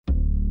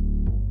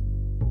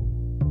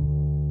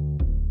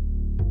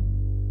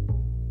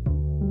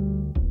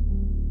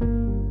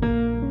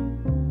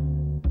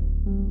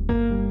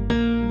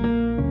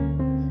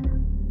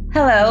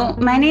Hello,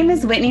 my name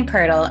is Whitney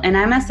Pirtle, and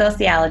I'm a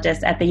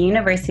sociologist at the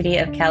University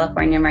of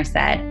California, Merced,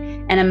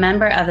 and a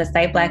member of the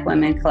Cite Black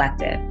Women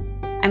Collective.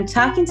 I'm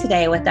talking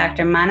today with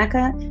Dr.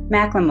 Monica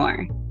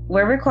McLemore.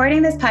 We're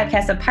recording this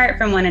podcast apart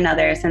from one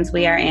another since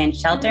we are in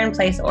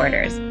shelter-in-place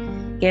orders,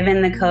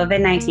 given the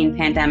COVID-19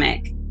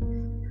 pandemic.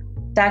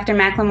 Dr.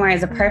 McLemore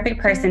is a perfect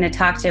person to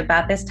talk to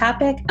about this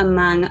topic,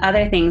 among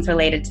other things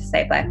related to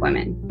Cite Black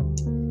Women.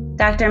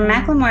 Dr.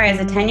 McLemore is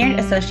a tenured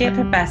associate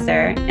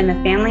professor in the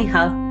Family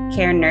Health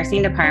Care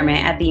Nursing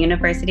Department at the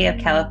University of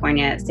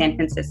California, San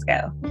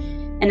Francisco,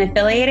 an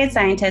affiliated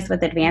scientist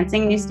with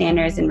Advancing New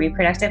Standards in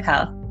Reproductive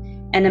Health,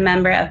 and a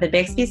member of the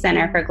Bixby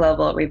Center for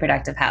Global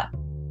Reproductive Health.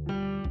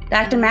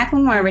 Dr.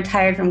 McLemore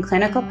retired from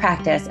clinical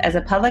practice as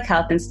a public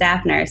health and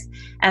staff nurse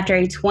after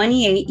a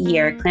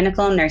 28-year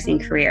clinical nursing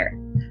career.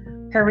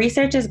 Her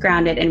research is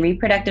grounded in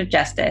reproductive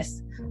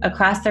justice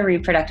across the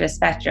reproductive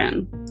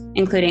spectrum,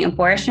 including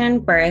abortion,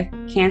 birth,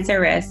 cancer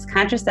risk,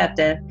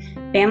 contraceptive,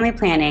 family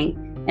planning,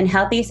 and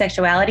healthy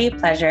sexuality,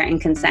 pleasure, and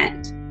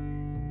consent.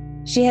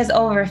 She has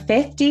over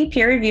 50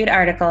 peer-reviewed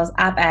articles,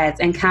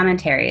 op-eds, and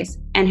commentaries,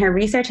 and her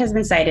research has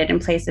been cited in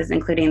places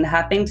including the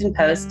Huffington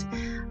Post,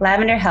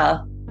 Lavender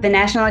Health, the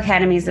National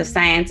Academies of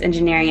Science,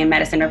 Engineering, and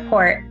Medicine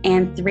Report,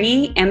 and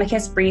 3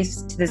 amicus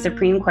briefs to the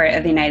Supreme Court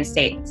of the United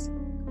States.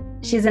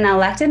 She's an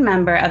elected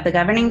member of the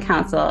Governing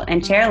Council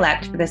and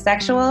chair-elect for the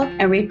Sexual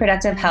and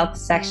Reproductive Health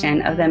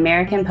section of the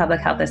American Public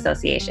Health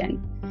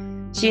Association.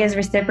 She is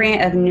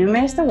recipient of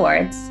numerous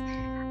awards,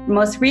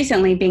 most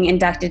recently being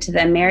inducted to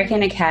the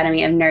American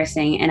Academy of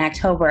Nursing in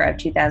October of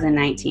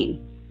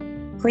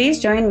 2019. Please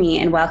join me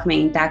in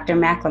welcoming Dr.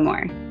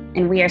 McLemore,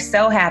 and we are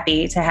so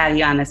happy to have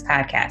you on this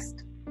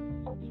podcast.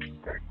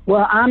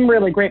 Well, I'm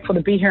really grateful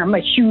to be here. I'm a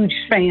huge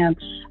fan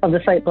of the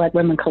Cite Black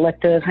Women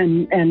Collective,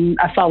 and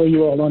I follow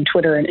you all on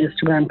Twitter and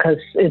Instagram because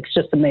it's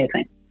just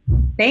amazing.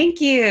 Thank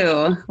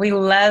you. We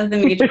love the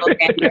mutual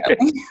fangirl.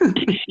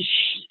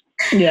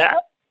 Yeah.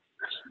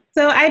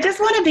 So I just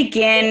want to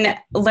begin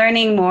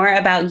learning more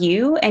about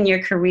you and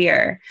your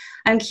career.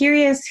 I'm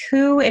curious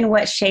who and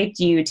what shaped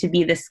you to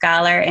be the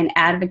scholar and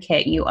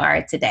advocate you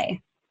are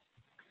today.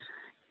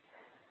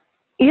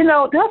 You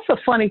know, that's a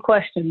funny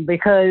question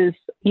because,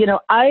 you know,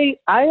 I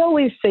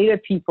always say to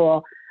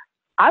people,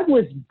 I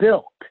was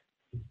built,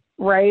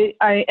 right?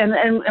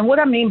 And what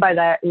I mean by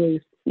that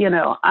is, you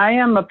know, I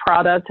am a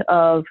product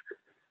of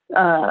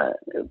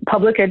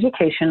public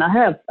education.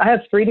 I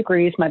have 3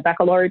 degrees. My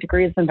baccalaureate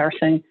degree is in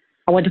nursing.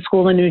 I went to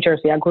school in New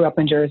Jersey. I grew up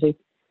in Jersey.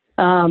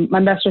 My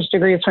master's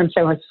degree is from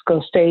San Francisco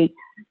State,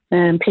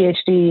 and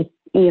PhD,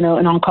 you know,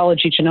 in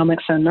oncology,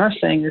 genomics, and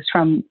nursing is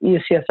from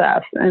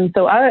UCSF. And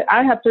so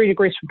I have 3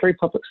 degrees from 3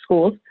 public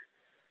schools.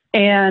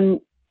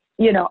 And,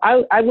 you know,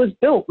 I was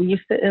built. We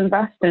used to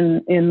invest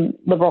in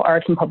liberal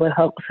arts and public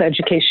health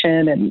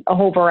education and a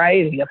whole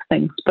variety of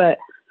things. But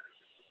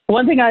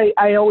one thing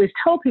I always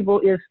tell people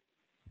is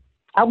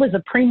I was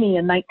a preemie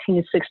in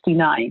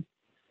 1969.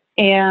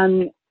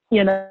 And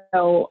you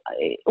know,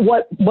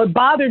 what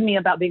bothered me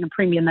about being a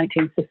preemie in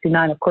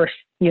 1969, of course,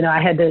 you know,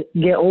 I had to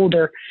get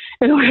older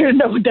in order to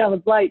know what that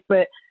was like,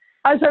 but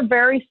I was a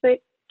very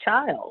sick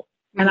child,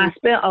 and I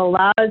spent a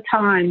lot of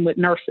time with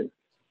nurses.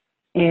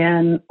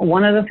 And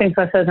one of the things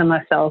I said to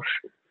myself,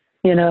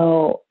 you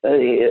know,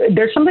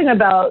 there's something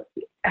about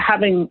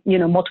having, you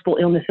know, multiple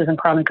illnesses and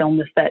chronic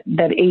illness that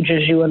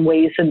ages you in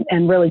ways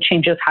and really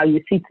changes how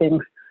you see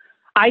things,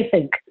 I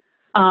think.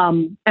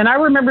 And I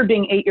remember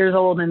being 8 years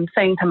old and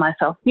saying to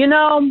myself, you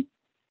know,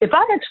 if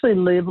I actually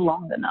live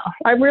long enough,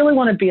 I really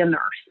want to be a nurse.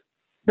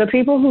 The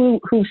people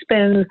who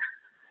spend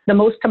the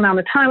most amount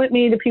of time with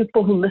me, the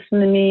people who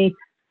listen to me,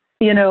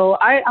 you know,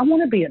 I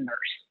want to be a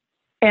nurse.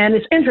 And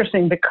it's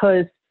interesting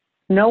because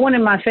no one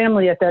in my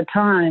family at that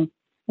time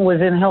was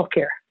in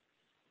healthcare.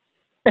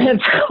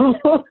 And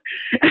so,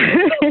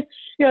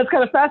 you know, it's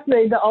kind of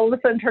fascinating to all of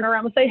a sudden turn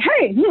around and say,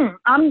 hey,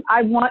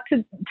 I want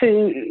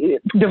to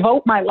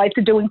devote my life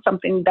to doing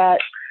something that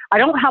I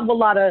don't have a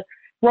lot of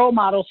role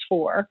models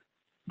for,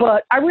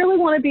 but I really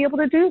want to be able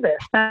to do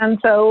this. And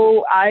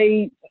so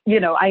I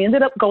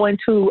ended up going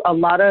to a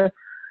lot of,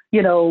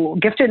 you know,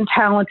 gifted and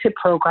talented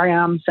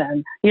programs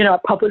and, you know,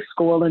 at public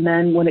school. And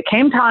then when it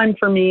came time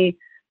for me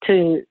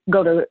to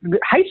go to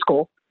high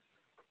school,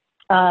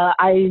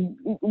 I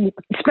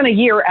spent a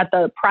year at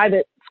the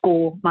private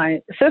school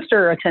my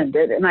sister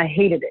attended, and I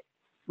hated it.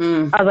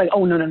 I was like,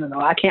 oh, no,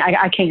 I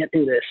can't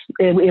do this.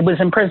 It was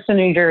in Princeton,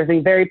 New Jersey,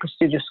 very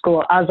prestigious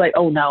school. I was like,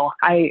 oh, no,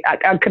 I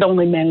could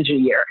only manage a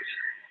year.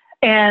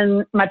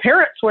 And my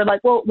parents were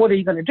like, well, what are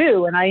you going to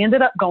do? And I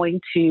ended up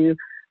going to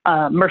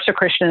Mercer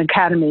Christian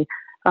Academy,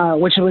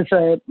 which was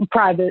a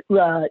private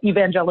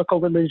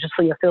evangelical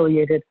religiously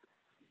affiliated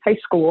high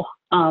school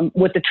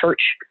with the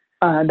church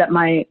that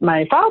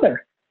my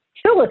father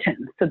still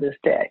attends to this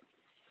day.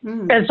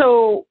 And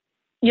so,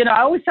 you know,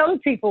 I always tell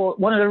people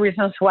one of the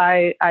reasons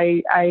why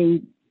I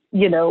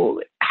you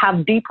know,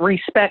 have deep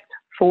respect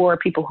for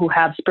people who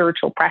have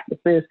spiritual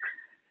practices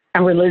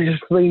and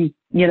religiously,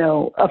 you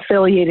know,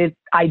 affiliated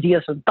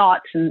ideas and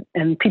thoughts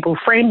and people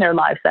frame their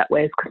lives that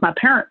way is because my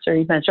parents are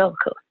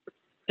evangelical.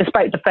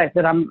 despite the fact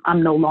that I'm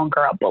no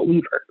longer a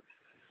believer.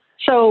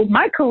 So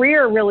my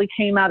career really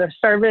came out of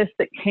service.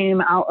 It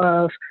came out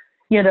of,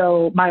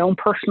 my own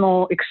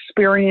personal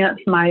experience,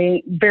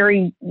 my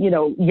very,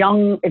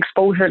 young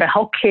exposure to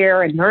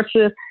healthcare and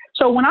nurses.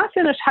 So when I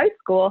finished high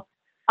school,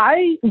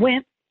 I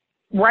went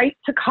right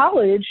to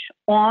college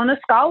on a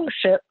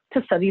scholarship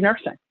to study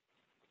nursing.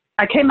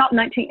 I came out in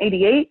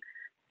 1988,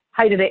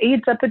 height of the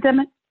AIDS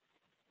epidemic.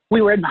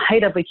 We were in the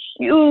height of a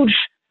huge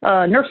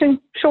nursing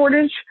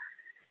shortage.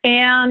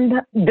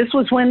 And this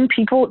was when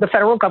the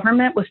federal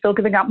government was still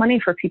giving out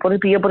money for people to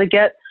be able to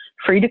get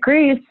free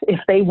degrees if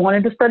they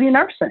wanted to study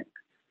nursing.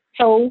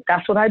 So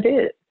that's what I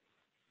did.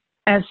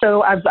 And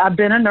so I've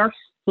been a nurse,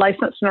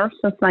 licensed nurse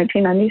since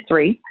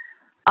 1993.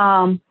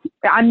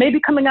 I may be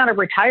coming out of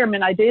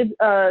retirement. I did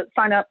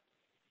sign up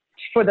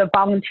for the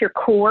volunteer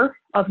corps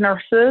of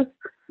nurses.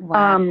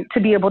 Wow. To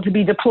be able to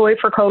be deployed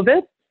for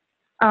COVID.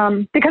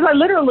 Because I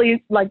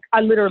literally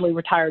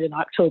retired in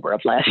October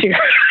of last year.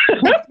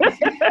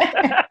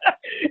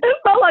 It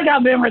felt like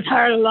I've been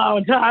retired a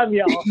long time,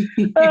 y'all.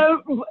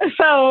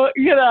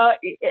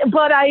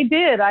 But I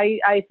did.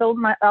 I filled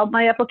out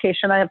my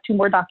application. I have 2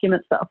 more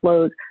documents to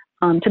upload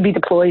to be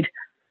deployed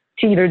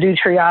to either do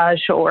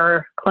triage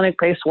or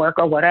clinic-based work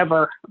or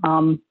whatever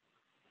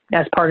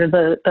as part of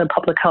the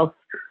public health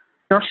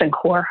nursing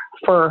corps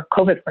for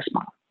COVID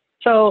response.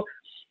 So,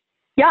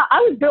 yeah,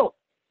 I was built.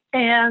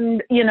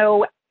 And,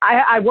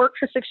 I worked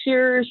for 6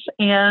 years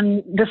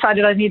and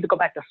decided I needed to go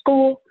back to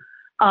school.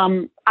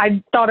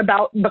 I thought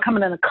about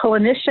becoming a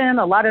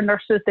clinician. A lot of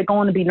nurses, they go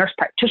on to be nurse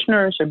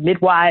practitioners or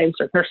midwives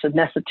or nurse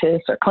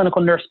anesthetists or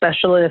clinical nurse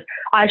specialists.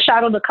 I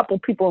shadowed a couple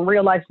of people and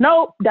realized,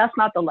 no, that's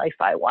not the life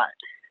I want.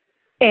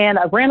 And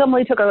I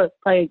randomly took a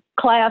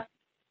class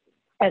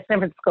at San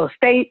Francisco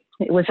State.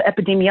 It was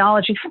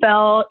epidemiology,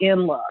 fell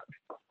in love.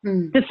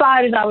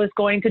 Decided I was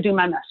going to do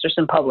my master's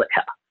in public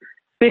health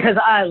because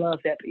I love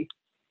epi.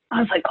 I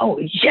was like, oh,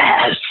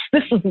 yes,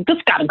 this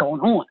got it going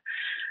on.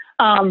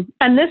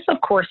 And this, of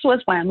course,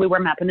 was when we were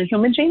mapping the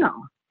human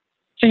genome.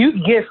 So you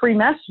could get free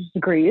master's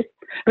degrees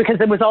because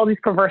there was all these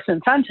perverse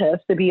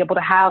incentives to be able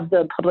to have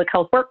the public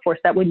health workforce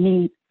that we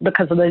need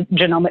because of the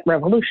genomic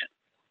revolution,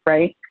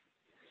 right?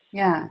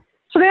 Yeah.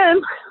 So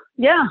then,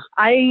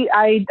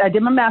 I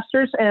did my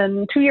master's,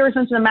 and 2 years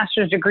into the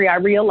master's degree, I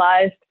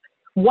realized,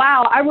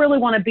 wow, I really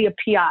want to be a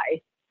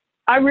PI.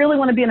 I really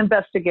want to be an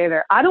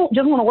investigator. I don't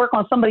just want to work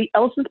on somebody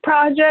else's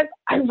project.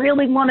 I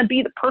really want to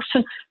be the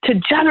person to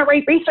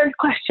generate research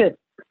questions.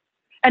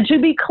 And to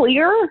be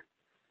clear,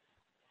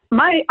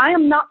 I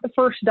am not the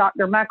first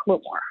Dr. McLemore.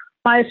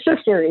 My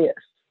sister is.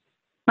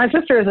 My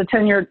sister is a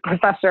tenured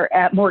professor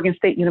at Morgan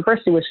State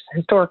University, which is a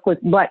historically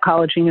Black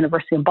college and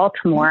university in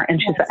Baltimore,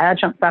 and she's an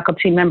adjunct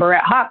faculty member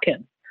at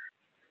Hopkins.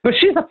 But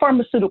she's a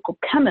pharmaceutical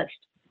chemist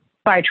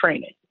by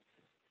training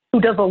who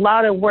does a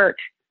lot of work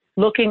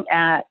looking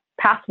at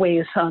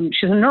pathways.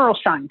 She's a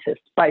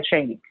neuroscientist by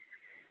training.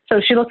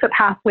 So she looks at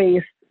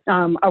pathways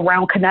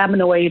around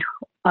cannabinoid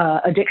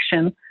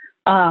addiction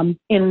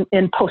in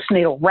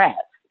postnatal rats.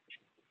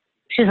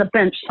 She's a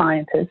bench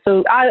scientist.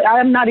 So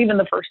I'm not even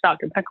the first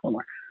Dr.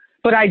 Becklemore.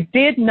 But I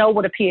did know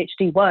what a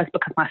PhD was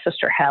because my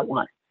sister had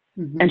one.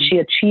 Mm-hmm. And she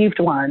achieved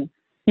one,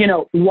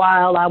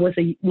 while I was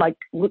a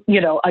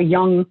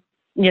young,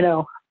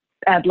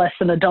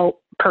 adolescent adult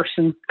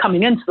person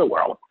coming into the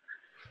world.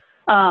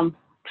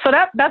 So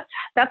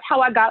that's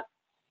how I got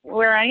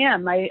where I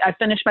am. I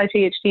finished my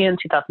PhD in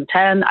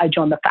 2010. I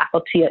joined the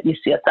faculty at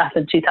UCSF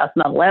in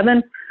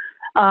 2011.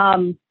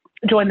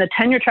 Joined the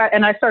tenure track,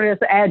 and I started as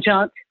an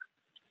adjunct.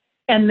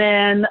 And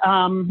then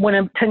when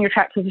a tenure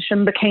track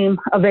position became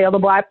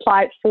available, I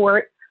applied for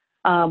it,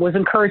 was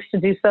encouraged to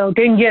do so,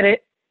 didn't get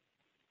it.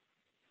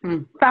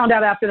 Found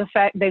out after the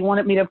fact they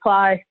wanted me to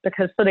apply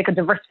so they could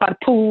diversify the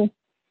pool.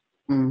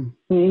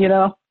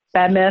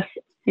 Bad mess.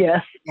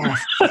 Yes. Yeah.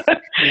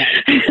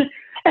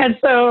 And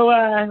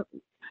so,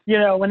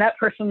 when that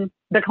person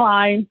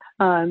declined,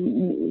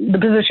 the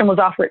position was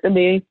offered to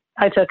me.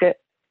 I took it,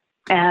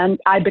 and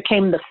I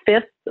became the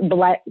 5th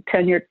Black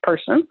tenured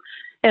person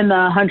in the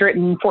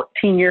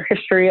 114-year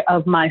history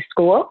of my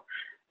school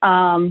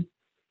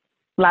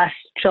last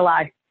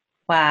July.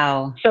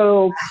 Wow.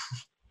 So,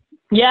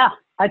 yeah,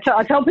 I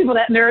tell people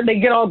that, and they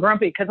get all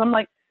grumpy because I'm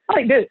like,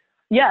 dude,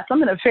 yes,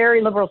 I'm in a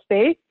very liberal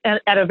state and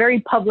at a very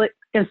public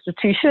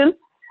institution,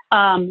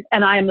 and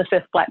I am the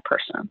 5th Black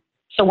person.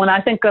 So when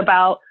I think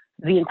about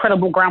the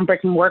incredible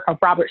groundbreaking work of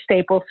Robert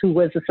Staples, who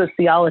was a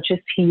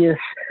sociologist, he is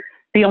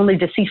the only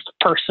deceased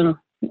person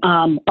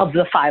of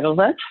the 5 of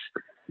us.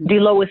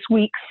 DeLois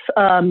Weeks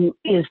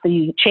is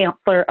the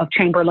chancellor of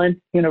Chamberlain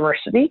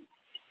University.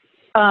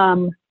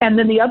 And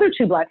then the other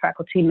 2 Black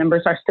faculty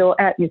members are still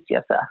at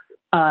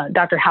UCSF.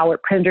 Dr.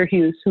 Howard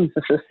Penderhughes, who's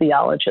a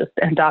sociologist,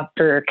 and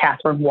Dr.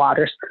 Catherine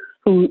Waters,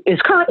 who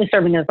is currently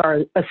serving as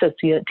our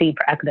Associate Dean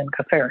for Academic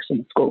Affairs in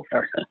the School of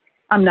Nursing.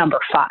 I'm number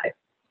 5.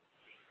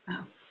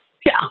 Wow.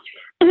 Yeah.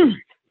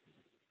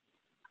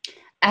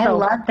 I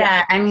love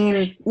that. I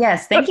mean,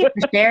 yes, thank you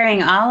for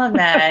sharing all of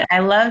that. I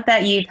love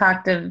that you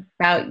talked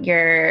about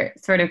your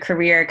sort of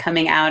career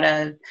coming out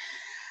of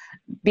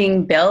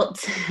being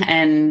built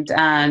and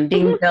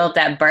being built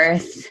at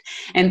birth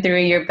and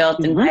through your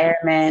built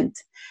environment,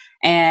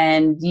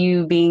 and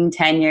you being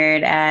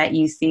tenured at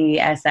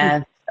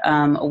UCSF,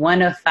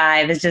 1 of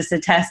 5 is just a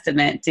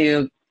testament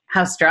to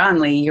how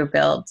strongly you're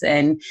built.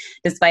 And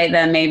despite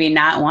them maybe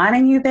not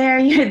wanting you there,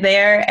 you're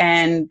there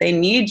and they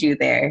need you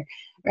there.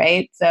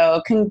 Right.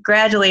 So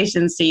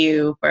congratulations to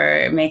you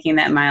for making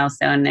that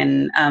milestone.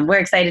 And we're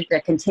excited to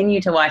continue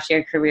to watch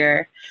your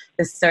career,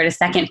 this sort of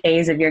second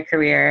phase of your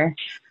career,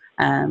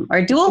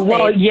 or dual phase.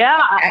 Well,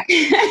 yeah.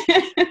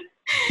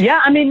 Yeah.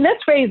 I mean, this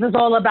phase is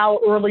all about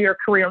earlier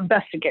career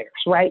investigators,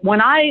 right?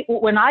 When I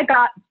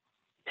got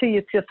to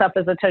UCSF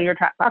as a tenure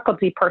track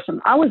faculty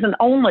person, I was an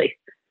only.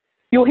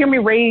 You'll hear me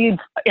rage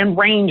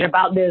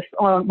about this,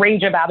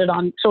 rage about it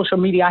on social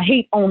media. I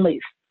hate onlys.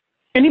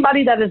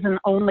 Anybody that is an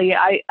only,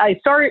 I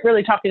started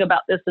really talking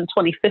about this in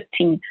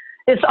 2015.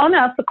 It's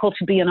unethical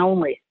to be an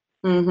only.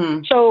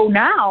 Mm-hmm. So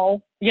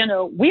now,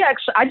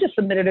 I just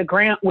submitted a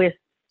grant with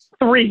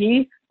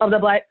 3 of the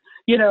Black,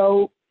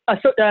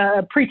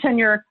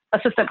 pre-tenure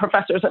assistant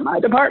professors at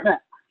my department,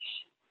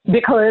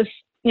 because,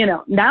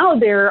 now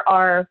there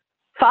are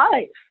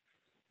 5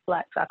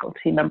 Black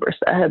faculty members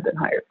that have been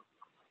hired.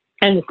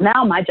 And it's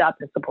now my job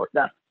to support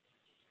them.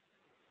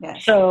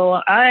 Yes. So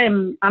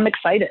I'm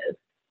excited.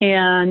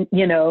 And,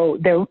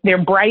 they're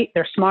bright,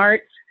 they're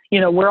smart.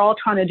 We're all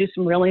trying to do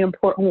some really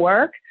important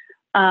work.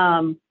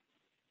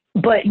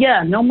 But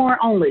yeah, no more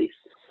onlys.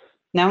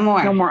 No more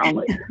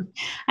onlys.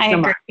 I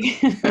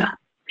agree.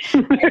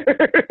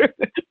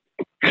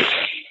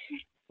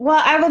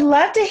 Well, I would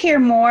love to hear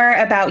more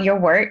about your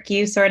work.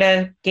 You sort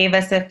of gave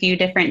us a few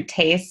different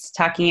tastes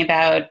talking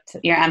about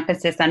your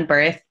emphasis on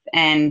birth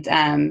and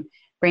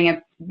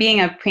being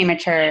a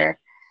premature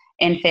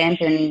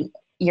infant and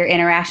your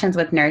interactions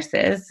with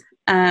nurses.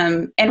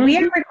 And we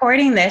are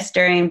recording this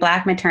during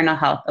Black Maternal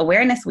Health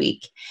Awareness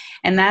Week.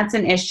 And that's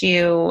an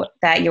issue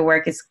that your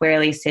work is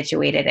squarely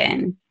situated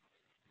in.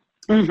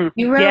 Mm-hmm.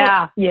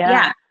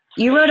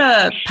 You wrote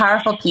a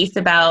powerful piece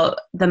about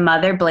the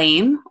mother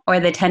blame, or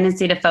the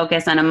tendency to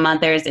focus on a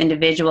mother's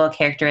individual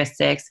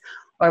characteristics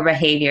or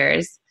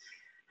behaviors,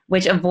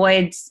 which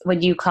avoids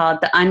what you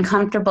called the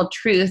uncomfortable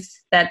truth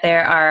that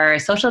there are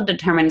social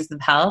determinants of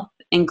health,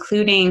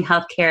 including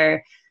healthcare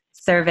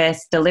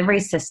service delivery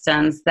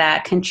systems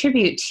that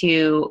contribute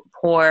to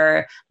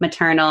poor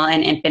maternal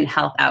and infant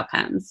health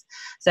outcomes.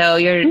 So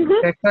you're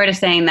sort of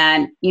saying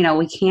that,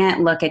 we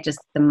can't look at just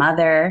the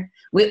mother.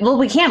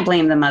 We can't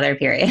blame the mother,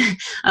 period.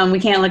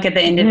 We can't look at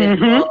the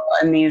individual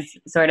and these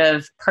sort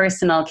of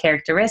personal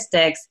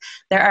characteristics.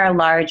 There are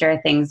larger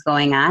things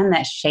going on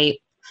that shape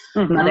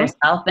mother's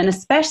health, and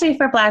especially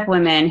for Black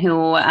women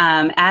who,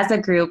 as a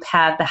group,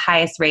 have the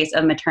highest rates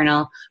of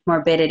maternal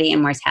morbidity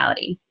and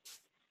mortality.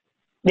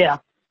 Yeah.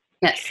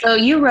 Yes. So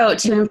you wrote,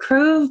 to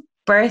improve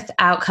birth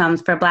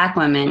outcomes for Black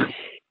women,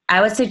 I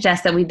would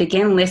suggest that we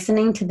begin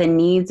listening to the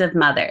needs of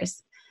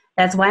mothers.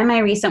 That's why my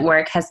recent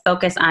work has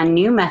focused on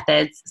new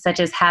methods, such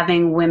as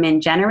having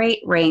women generate,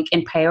 rank,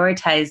 and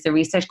prioritize the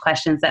research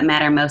questions that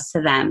matter most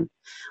to them,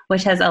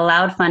 which has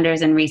allowed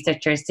funders and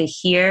researchers to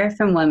hear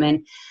from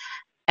women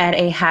at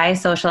a high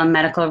social and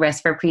medical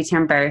risk for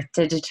preterm birth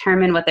to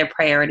determine what their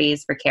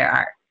priorities for care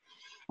are.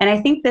 And I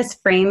think this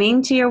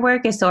framing to your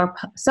work is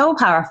so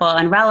powerful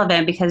and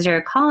relevant, because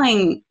you're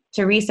calling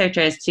to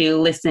researchers to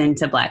listen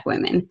to Black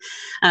women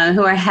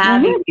who are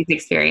having these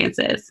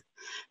experiences.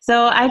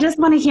 So I just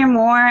want to hear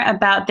more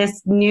about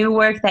this new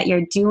work that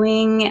you're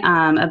doing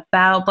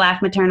about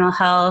Black maternal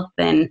health,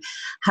 and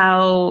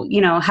how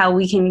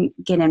we can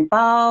get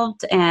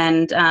involved,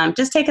 and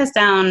just take us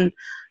down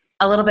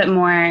a little bit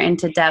more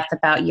into depth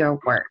about your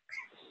work.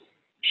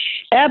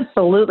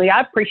 Absolutely. I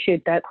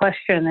appreciate that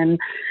question. And,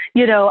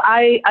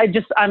 I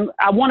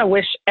want to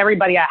wish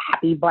everybody a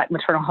happy Black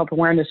Maternal Health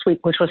Awareness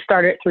Week, which was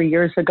started 3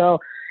 years ago.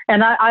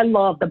 And I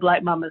love the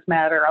Black Mamas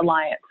Matter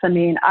Alliance. I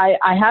mean,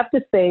 I have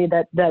to say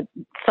that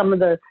some of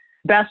the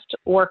best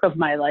work of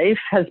my life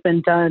has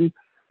been done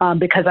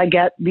because I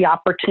get the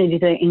opportunity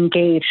to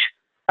engage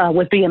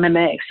with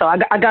BMMA. So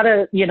I got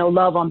to,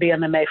 love on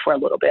BMMA for a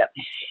little bit.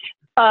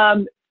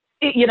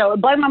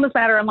 Black Mamas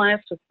Matter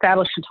Alliance was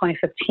established in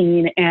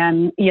 2015,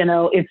 and,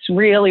 it's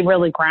really,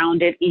 really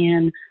grounded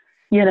in,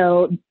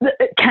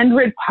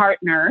 kindred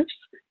partners,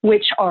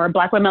 which are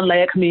Black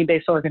women-led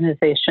community-based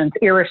organizations,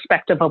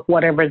 irrespective of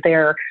whatever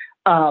their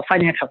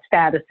financial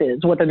status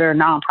is, whether they're a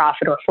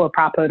nonprofit or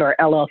for-profit or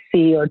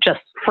LLC or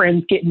just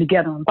friends getting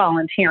together and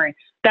volunteering.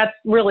 That's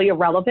really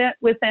irrelevant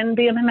within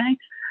BMMA.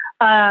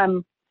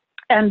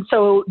 And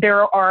so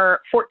there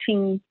are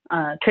 14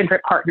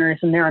 kindred partners,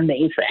 and they're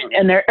amazing.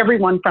 And they're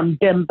everyone from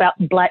BIM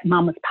Black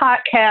Mamas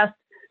podcast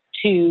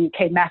to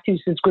Kay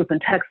Matthews' group in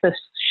Texas,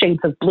 Shades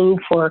of Blue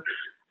for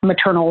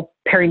maternal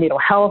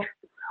perinatal health.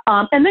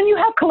 And then you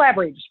have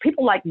collaborators,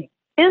 people like me,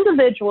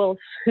 individuals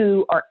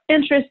who are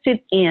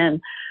interested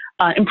in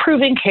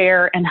improving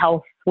care and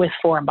health with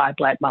for and by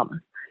Black mamas.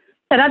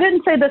 And I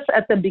didn't say this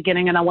at the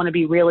beginning, and I want to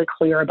be really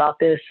clear about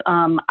this.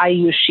 I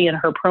use she and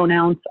her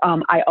pronouns.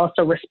 I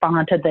also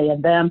respond to they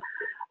and them.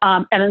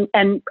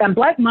 And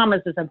Black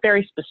mamas is a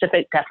very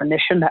specific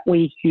definition that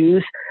we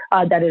use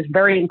that is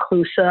very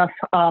inclusive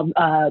of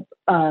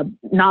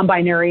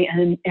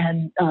non-binary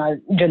and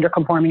gender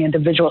conforming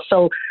individuals.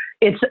 So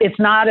it's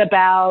not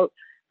about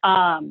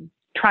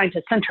trying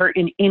to center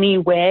in any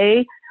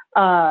way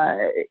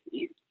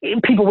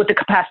people with the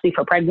capacity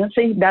for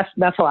pregnancy. That's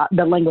a lot,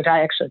 the language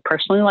I actually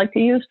personally like to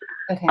use.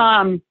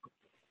 Okay.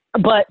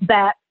 But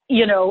that,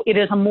 it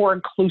is a more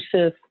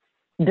inclusive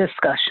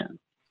discussion.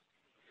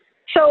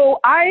 So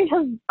I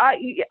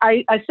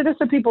say this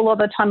to people all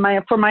the time.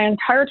 For my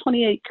entire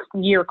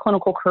 28-year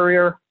clinical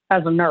career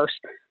as a nurse,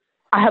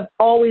 I have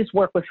always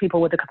worked with people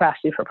with the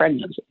capacity for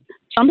pregnancy.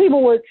 Some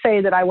people would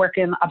say that I work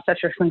in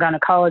obstetrics and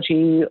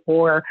gynecology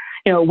or,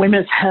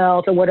 women's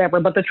health or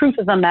whatever. But the truth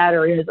of the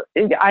matter is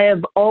I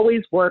have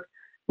always worked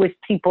with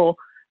people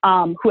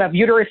who have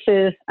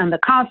uteruses and the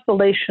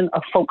constellation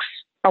of folks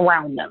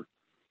around them,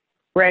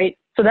 right?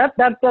 So that's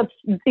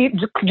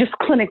just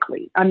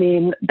clinically. I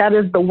mean, that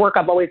is the work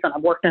I've always done.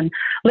 I've worked in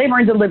labor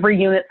and delivery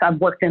units.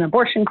 I've worked in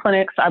abortion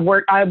clinics. I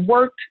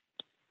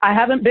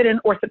haven't been in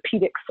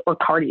orthopedics or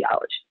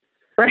cardiology,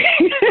 right?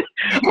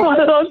 One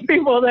of those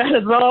people that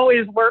has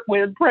always worked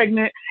with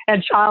pregnant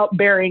and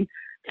childbearing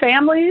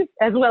families,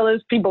 as well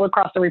as people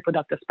across the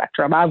reproductive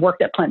spectrum. I've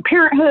worked at Planned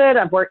Parenthood.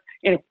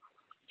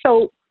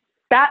 So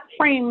that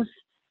frames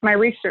my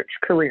research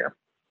career.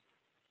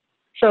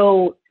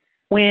 So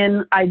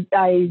when I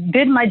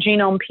did my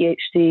genome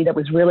PhD that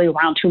was really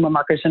around tumor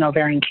markers in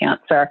ovarian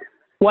cancer,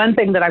 one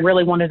thing that I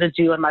really wanted to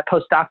do in my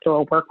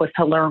postdoctoral work was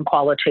to learn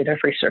qualitative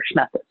research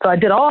methods. So I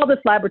did all this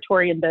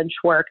laboratory and bench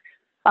work,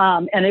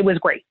 and it was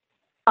great.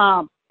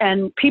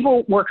 And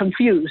people were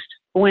confused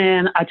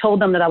when I told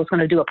them that I was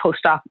going to do a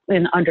postdoc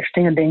in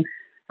understanding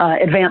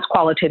advanced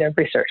qualitative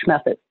research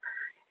methods.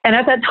 And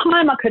at that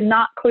time, I could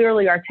not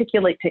clearly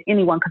articulate to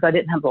anyone, because I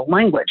didn't have the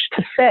language,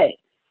 to say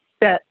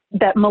that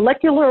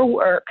molecular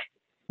work,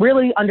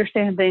 really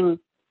understanding,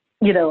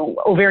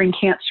 ovarian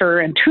cancer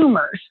and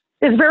tumors,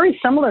 is very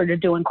similar to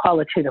doing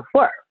qualitative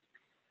work,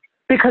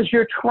 because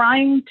you're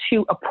trying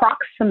to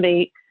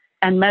approximate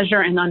and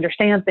measure and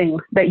understand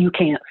things that you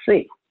can't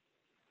see.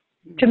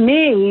 To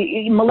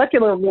me,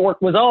 molecular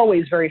work was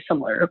always very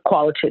similar to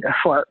qualitative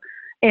work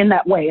in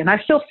that way, and I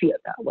still see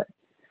it that way.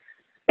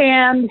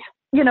 And,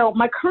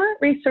 my current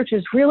research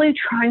is really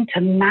trying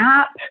to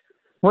map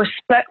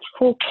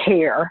respectful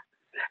care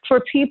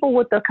for people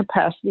with the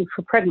capacity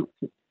for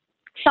pregnancy.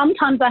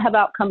 Sometimes I have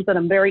outcomes that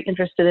I'm very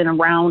interested in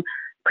around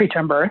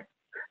preterm birth.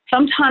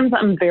 Sometimes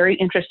I'm very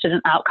interested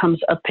in outcomes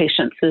of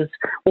patients'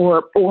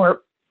 or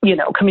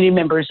community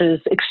members'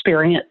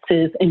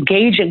 experiences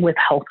engaging with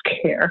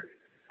healthcare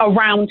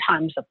around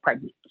times of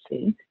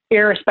pregnancy,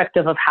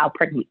 irrespective of how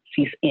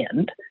pregnancies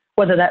end,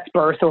 whether that's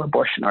birth or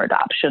abortion or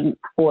adoption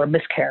or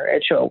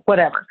miscarriage or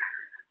whatever.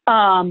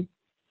 And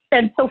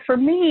so for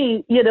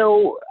me,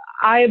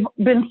 I've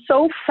been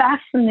so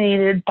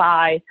fascinated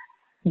by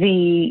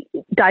the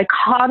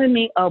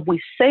dichotomy of,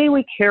 we say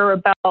we care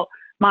about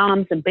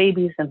moms and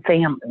babies and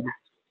families.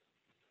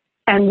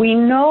 And we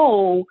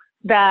know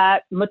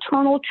that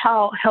maternal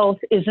child health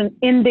is an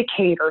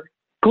indicator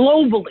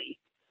globally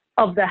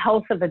of the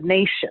health of a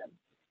nation.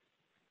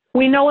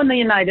 We know in the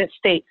United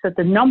States that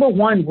the number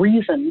one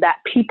reason that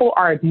people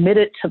are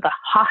admitted to the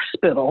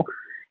hospital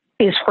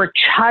is for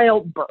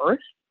childbirth.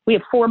 We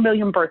have 4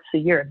 million births a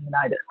year in the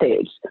United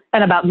States,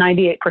 and about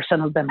 98%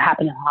 of them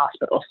happen in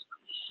hospitals.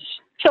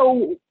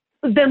 So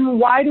then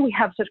why do we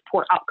have such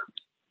poor outcomes?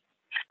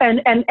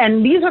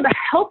 And these are the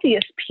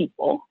healthiest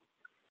people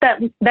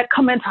that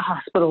come into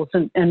hospitals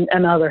and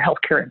other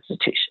healthcare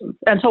institutions.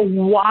 And so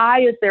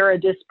why is there a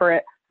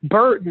disparate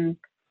burden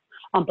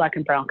on Black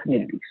and brown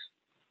communities?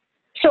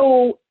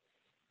 So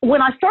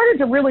when I started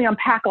to really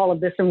unpack all of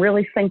this and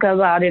really think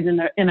about it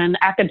in an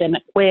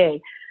academic way,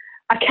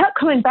 I kept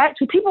coming back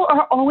to, people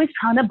are always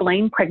trying to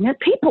blame pregnant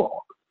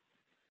people,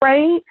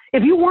 right?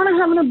 If you want to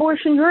have an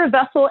abortion, you're a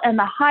vessel, and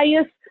the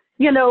highest,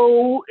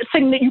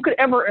 thing that you could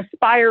ever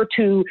aspire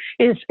to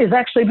is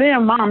actually being a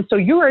mom. So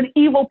you're an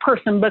evil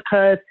person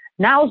because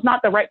now's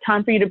not the right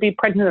time for you to be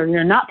pregnant, or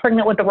you're not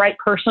pregnant with the right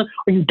person,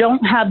 or you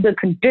don't have the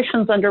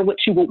conditions under which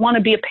you would want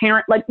to be a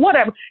parent, like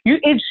whatever. You're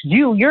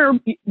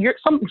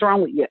something's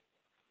wrong with you.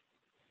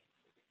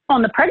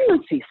 On the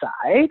pregnancy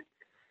side,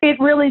 it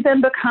really then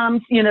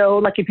becomes,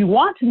 like, if you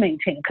want to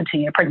maintain and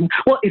continue pregnant,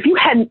 well, if you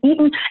hadn't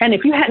eaten, and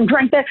if you hadn't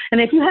drank that,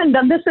 and if you hadn't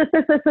done this, and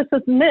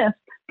this,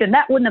 then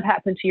that wouldn't have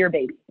happened to your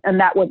baby, and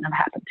that wouldn't have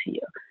happened to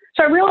you.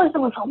 So I realized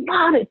there was a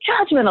lot of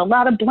judgment, a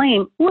lot of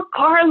blame,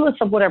 regardless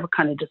of whatever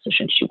kind of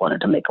decisions you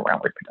wanted to make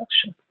around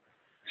reproduction.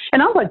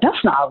 And I was like,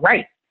 that's not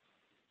right.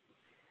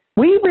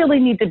 We really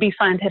need to be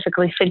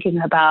scientifically thinking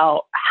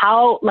about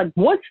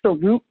what's the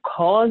root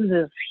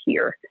causes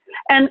here?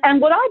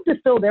 And what I've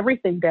distilled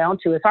everything down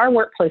to is our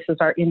workplaces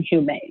are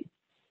inhumane.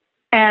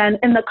 And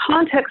in the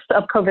context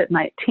of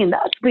COVID-19,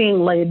 that's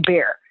being laid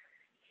bare.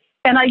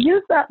 And I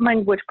use that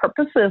language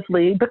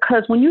purposively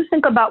because when you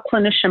think about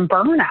clinician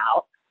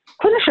burnout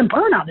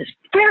is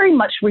very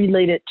much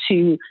related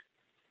to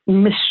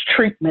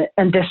mistreatment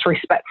and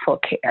disrespectful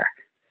care.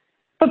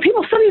 But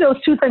people study those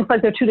two things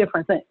like they're two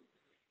different things.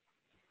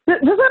 Does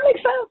that make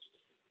sense?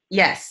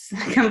 Yes,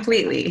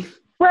 completely.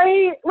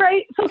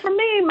 Right. So for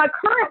me, my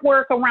current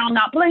work around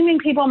not blaming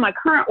people, my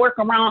current work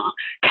around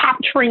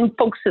capturing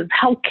folks'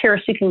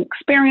 healthcare seeking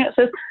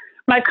experiences,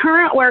 my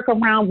current work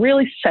around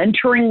really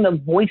centering the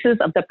voices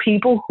of the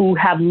people who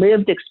have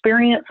lived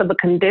experience of a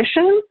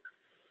condition,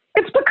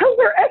 it's because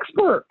they're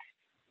experts.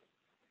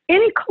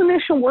 Any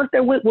clinician work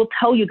there with will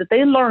tell you that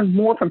they learn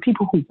more from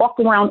people who walk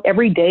around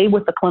every day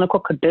with a clinical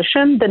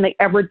condition than they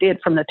ever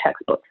did from the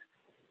textbooks.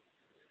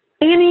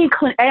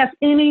 Ask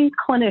any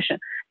clinician,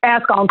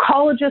 ask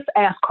oncologists,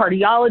 ask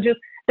cardiologists.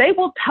 They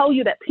will tell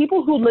you that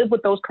people who live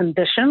with those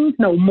conditions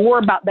know more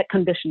about that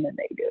condition than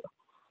they do.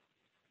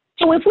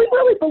 So if we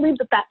really believe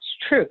that that's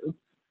true,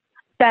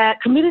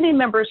 that community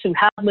members who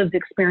have lived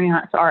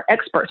experience are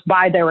experts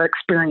by their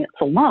experience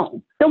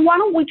alone, then why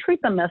don't we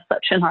treat them as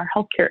such in our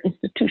healthcare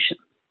institutions?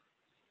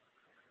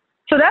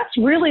 So that's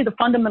really the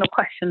fundamental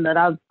question that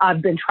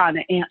I've been trying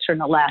to answer in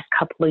the last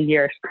couple of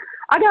years.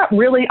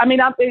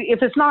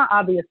 If it's not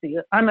obvious to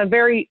you, I'm a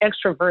very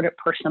extroverted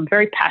person. I'm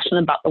very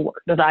passionate about the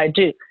work that I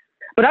do.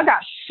 But I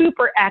got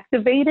super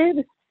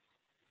activated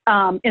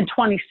in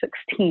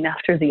 2016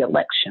 after the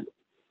election.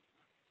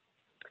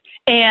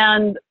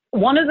 And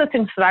one of the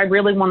things that I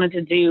really wanted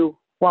to do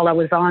while I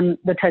was on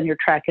the tenure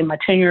track in my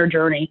tenure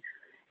journey,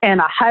 and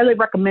I highly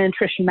recommend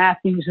Tricia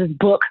Matthews'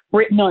 book,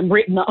 Written,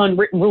 Unwritten, The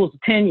Unwritten Rules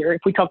of Tenure,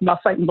 if we talk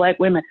about citing Black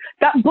women.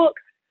 That book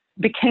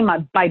became my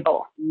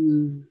Bible.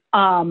 And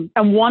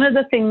one of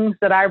the things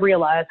that I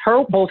realized,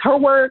 both her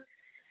work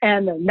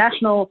and the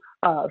National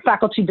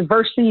Faculty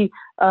Diversity,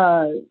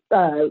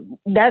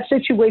 that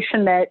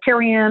situation that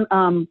Carrie Ann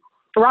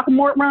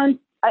Rockamore runs,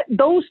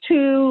 those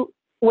two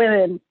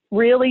women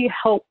really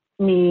helped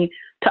me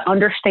to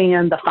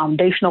understand the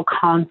foundational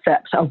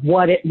concepts of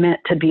what it meant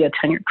to be a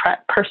tenure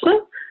track person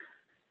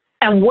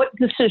and what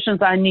decisions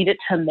I needed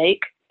to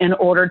make in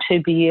order to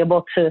be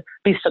able to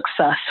be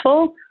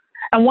successful.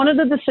 And one of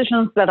the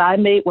decisions that I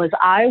made was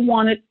I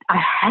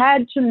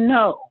had to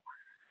know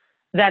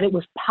that it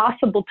was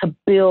possible to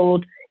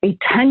build a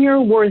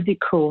tenure-worthy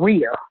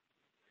career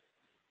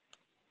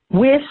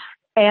with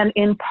and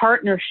in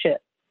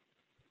partnership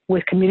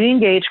with community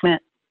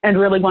engagement and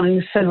really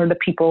wanting to center the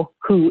people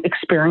who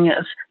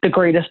experience the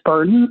greatest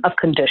burden of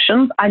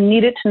conditions. I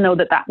needed to know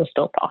that that was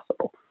still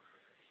possible.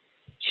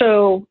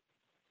 So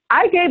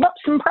I gave up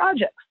some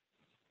projects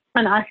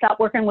and I stopped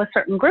working with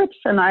certain groups,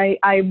 and I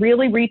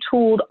really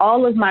retooled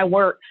all of my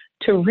work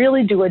to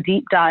really do a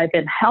deep dive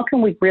in how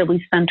can we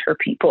really center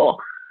people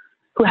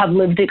who have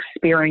lived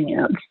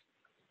experience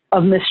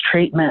of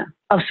mistreatment,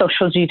 of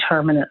social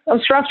determinants,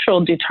 of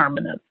structural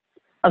determinants,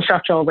 of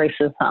structural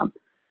racism.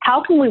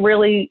 How can we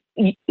really,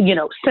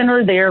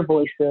 center their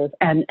voices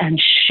and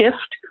shift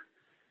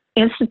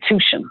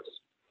institutions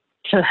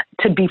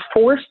to be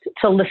forced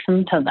to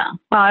listen to them?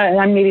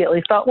 I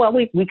immediately thought, well,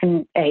 we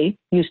can A,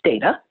 use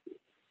data,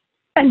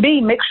 and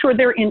B, make sure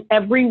they're in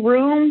every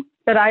room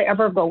that I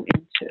ever go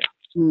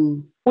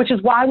into, which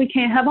is why we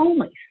can't have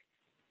onlys,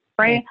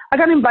 right? I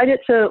got invited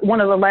to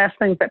one of the last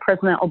things that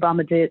President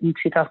Obama did in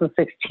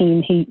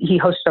 2016. He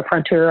hosted a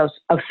Frontier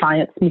of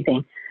Science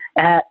meeting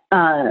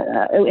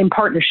in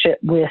partnership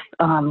with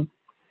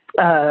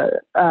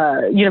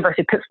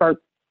University of Pittsburgh,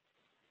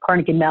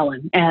 Carnegie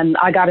Mellon. And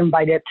I got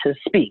invited to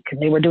speak. And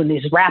they were doing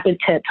these rapid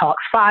TED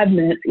Talks, 5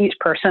 minutes each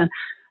person,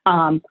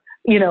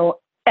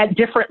 at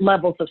different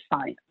levels of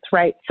science,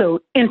 right?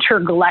 So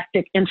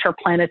intergalactic,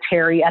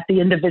 interplanetary, at the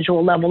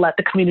individual level, at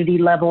the community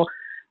level.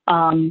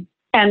 And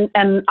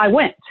I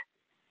went.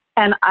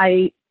 And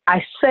I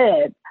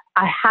said,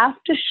 I have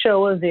to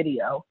show a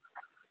video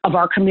of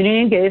our community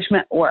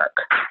engagement work.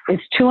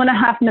 It's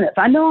 2.5 minutes.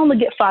 I know I only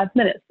get 5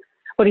 minutes,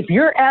 but if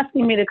you're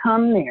asking me to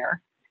come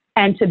there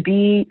and to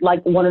be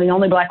like one of the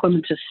only Black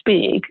women to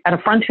speak at a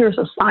Frontiers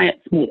of Science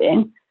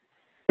meeting,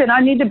 then I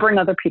need to bring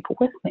other people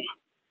with me.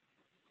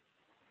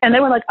 And they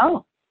were like,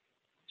 oh.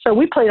 So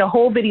we played a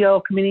whole video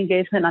of community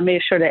engagement. And I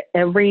made sure that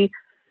every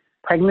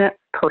pregnant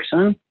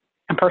person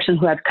and person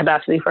who had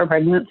capacity for a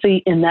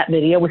pregnancy in that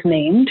video was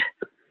named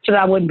so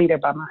that I wouldn't be there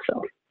by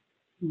myself.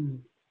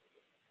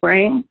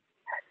 Right?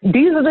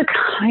 These are the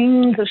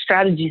kinds of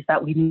strategies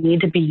that we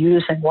need to be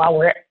using while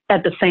we're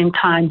at the same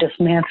time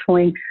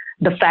dismantling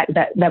the fact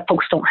that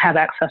folks don't have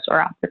access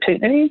or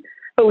opportunity.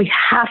 But we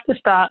have to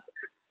stop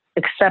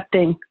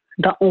accepting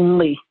the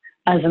only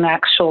as an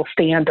actual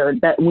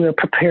standard that we're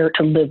prepared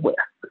to live with.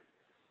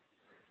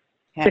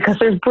 Yes. Because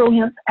there's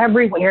brilliance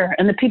everywhere,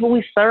 and the people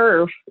we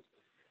serve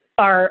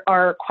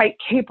are quite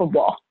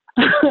capable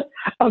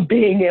of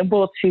being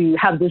able to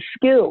have the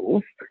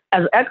skills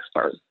as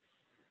experts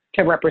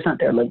to represent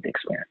their lived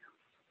experience.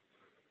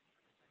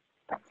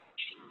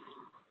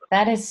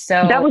 That is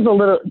so. That was a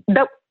little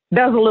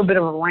bit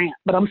of a rant,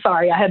 but I'm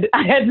sorry. I had to.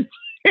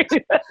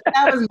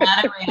 That was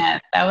not a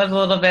rant. That was a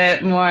little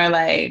bit more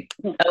like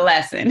a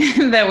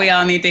lesson that we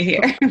all need to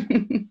hear.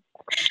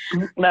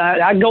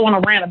 I go on a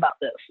rant about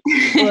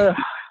this.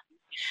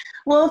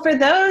 Well, for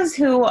those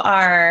who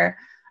are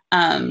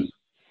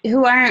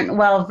who aren't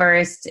well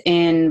versed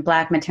in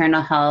Black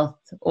maternal health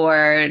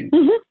or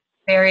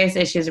various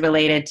issues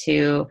related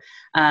to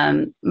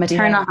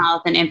maternal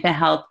health and infant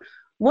health,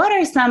 what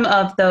are some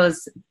of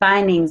those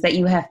findings that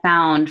you have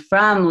found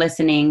from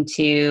listening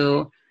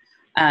to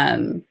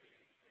the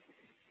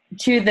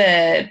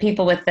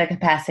people with the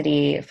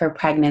capacity for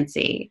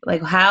pregnancy?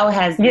 Like, how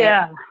has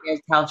their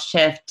health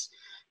shift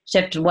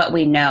what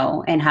we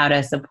know and how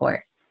to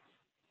support?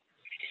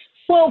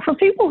 Well, for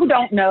people who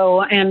don't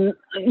know, and,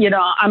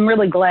 I'm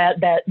really glad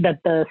that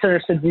the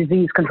Centers for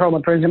Disease Control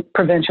and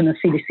Prevention, the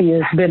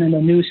CDC, has been in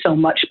the news so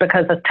much,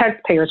 because as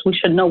taxpayers, we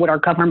should know what our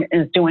government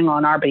is doing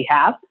on our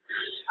behalf.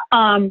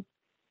 The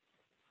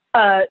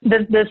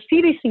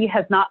CDC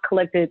has not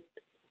collected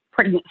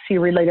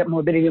pregnancy-related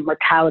morbidity and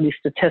mortality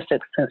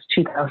statistics since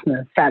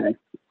 2007.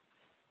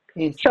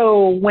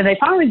 So when they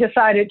finally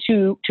decided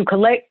to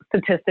collect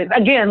statistics,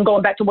 again,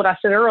 going back to what I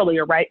said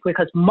earlier, right?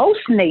 Because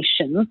most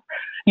nations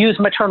use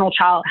maternal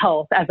child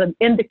health as an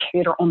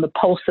indicator on the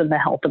pulse in the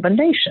health of a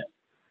nation,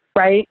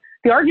 right?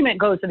 The argument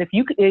goes that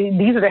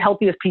these are the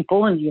healthiest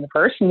people in the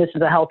universe, and this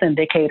is a health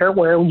indicator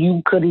where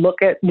you could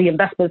look at the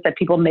investments that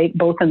people make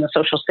both in the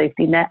social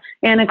safety net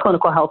and in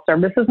clinical health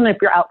services. And if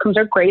your outcomes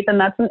are great, then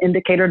that's an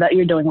indicator that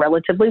you're doing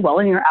relatively well,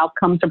 and your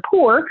outcomes are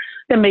poor,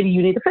 then maybe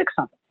you need to fix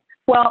something.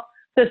 Well,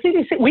 the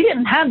CDC, we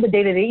didn't have the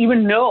data to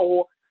even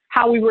know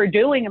how we were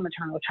doing in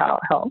maternal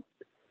child health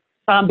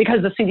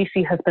because the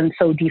CDC has been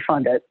so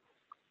defunded.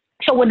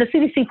 So when the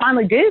CDC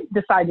finally did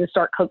decide to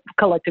start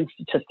collecting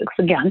statistics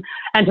again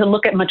and to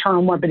look at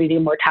maternal morbidity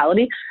and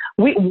mortality,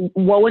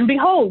 lo and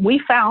behold, we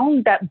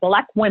found that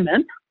Black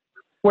women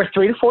were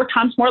 3 to 4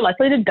 times more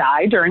likely to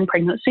die during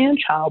pregnancy and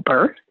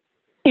childbirth,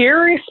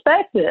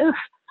 irrespective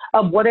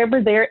of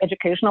whatever their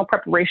educational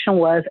preparation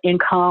was,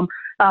 income,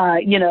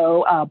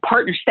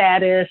 partner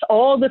status,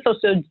 all the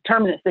social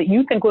determinants that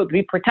you think would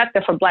be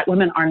protective for Black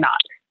women are not.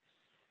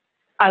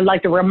 I'd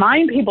like to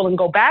remind people and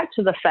go back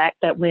to the fact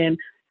that when,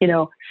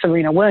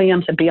 Serena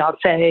Williams and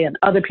Beyonce and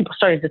other people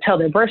started to tell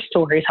their birth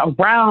stories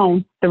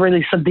around the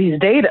release of these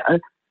data,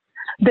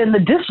 then the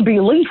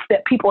disbelief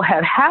that people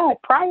had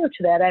prior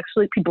to that,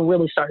 actually people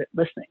really started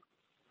listening.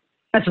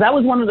 And so that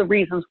was one of the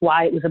reasons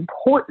why it was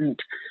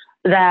important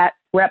that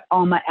Rep.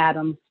 Alma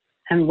Adams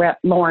and Rep.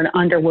 Lauren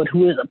Underwood,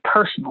 who is a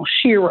personal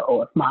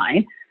shero of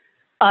mine,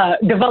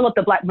 developed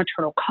the Black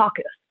Maternal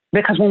Caucus.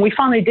 Because when we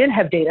finally did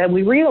have data,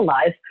 we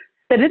realized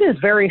that it is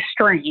very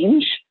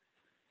strange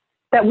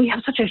that we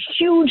have such a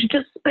huge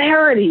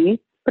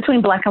disparity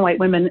between Black and white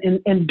women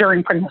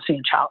during pregnancy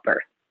and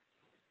childbirth,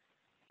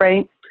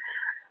 right?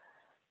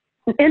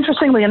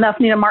 Interestingly enough,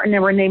 Nina Martin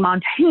and Renee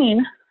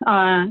Montagne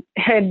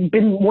had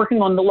been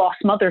working on the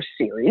Lost Mothers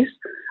series,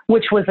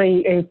 which was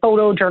a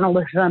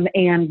photojournalism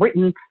and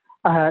written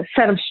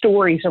set of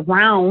stories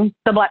around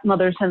the Black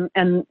mothers and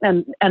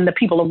the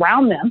people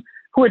around them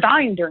who were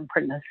dying during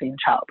pregnancy and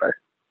childbirth.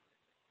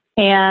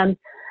 And,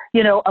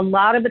 a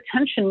lot of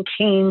attention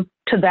came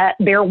to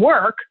their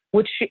work,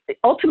 which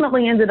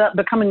ultimately ended up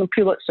becoming a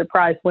Pulitzer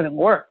Prize winning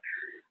work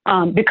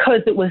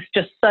because it was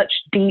just such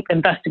deep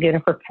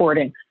investigative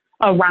reporting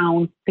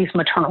around these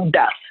maternal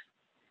deaths.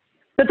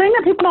 The thing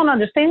that people don't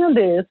understand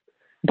is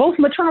both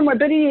maternal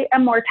morbidity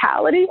and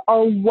mortality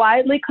are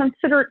widely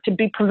considered to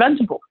be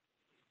preventable.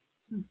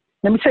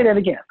 Let me say that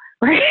again,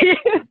 right?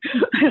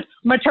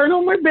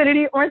 Maternal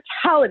morbidity or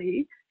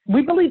mortality,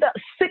 we believe that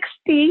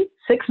 60%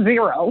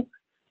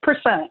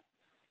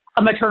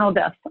 of maternal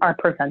deaths are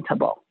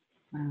preventable,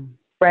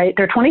 right?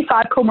 There are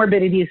 25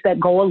 comorbidities that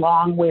go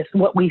along with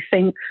what we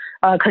think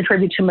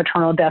contribute to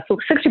maternal death. So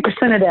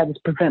 60% of that is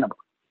preventable.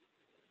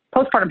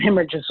 Postpartum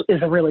hemorrhage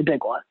is a really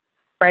big one,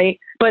 right?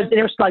 But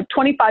there's like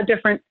 25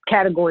 different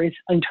categories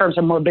in terms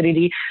of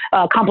morbidity,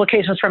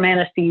 complications from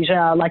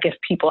anesthesia, like if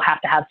people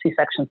have to have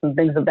C-sections and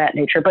things of that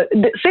nature. But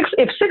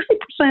if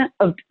 60%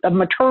 of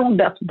maternal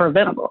deaths are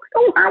preventable,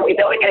 why aren't we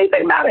doing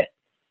anything about it?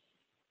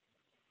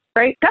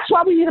 Right? That's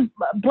why we need a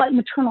Black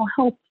Maternal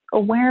Health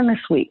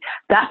Awareness Week.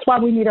 That's why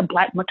we need a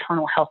Black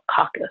Maternal Health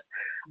Caucus.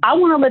 I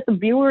want to let the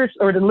viewers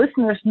or the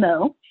listeners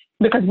know,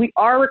 because we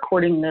are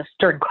recording this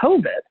during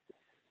COVID,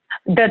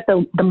 that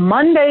the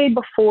Monday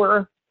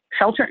before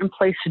shelter in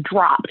place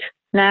dropped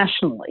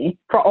nationally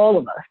for all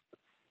of us,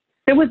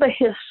 there was a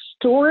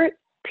historic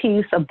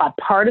piece of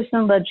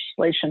bipartisan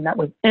legislation that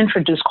was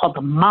introduced called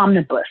the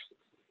Momnibus.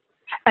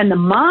 And the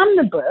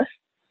Momnibus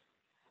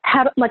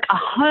had like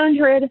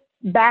 100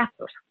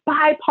 backers,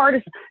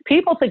 bipartisan.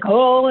 People think,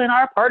 and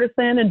our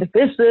partisan and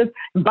divisive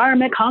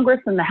environment,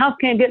 Congress and the House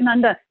can't get none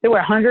done. There were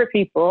 100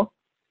 people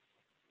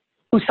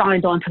who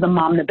signed on to the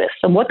Momnibus.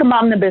 So what the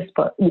Momnibus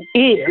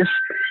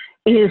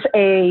is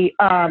a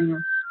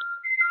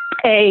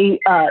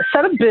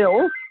set of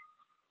bills,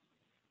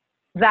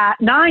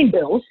 9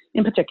 bills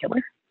in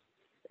particular,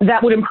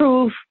 that would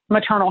improve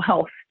maternal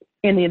health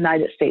in the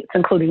United States,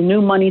 including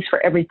new monies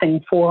for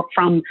everything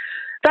from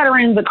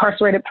veterans,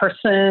 incarcerated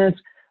persons,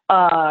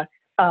 to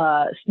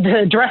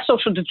address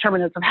social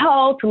determinants of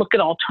health, to look at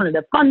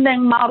alternative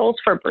funding models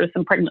for birth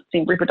and pregnancy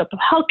and reproductive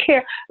health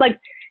care. But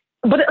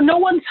no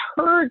one's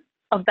heard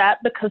of that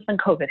because then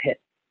COVID hit.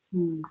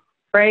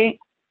 right?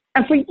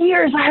 And for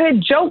years, I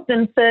had joked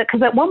and said,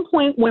 because at one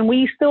point when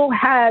we still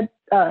had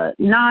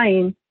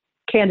 9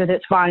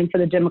 candidates vying for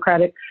the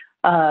Democratic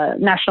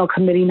National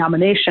Committee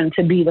nomination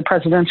to be the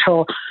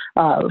presidential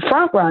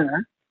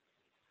frontrunner,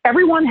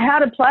 everyone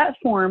had a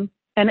platform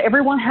and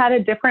everyone had a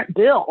different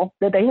bill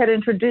that they had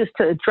introduced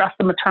to address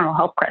the maternal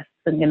health crisis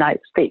in the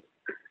United States.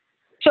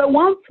 So at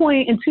one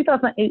point in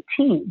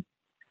 2018,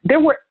 there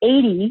were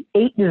 80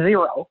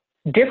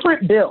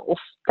 different bills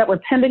that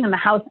were pending in the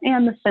House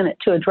and the Senate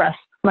to address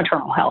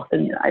maternal health in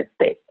the United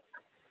States.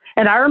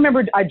 And I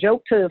remember I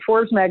joked to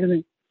Forbes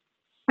magazine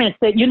and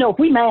said, if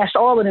we mashed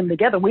all of them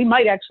together, we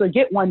might actually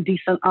get one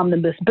decent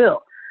omnibus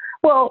bill.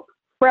 Well,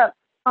 Rep.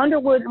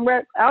 Underwood and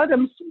Rep.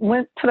 Adams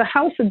went to the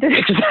House and did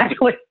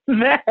exactly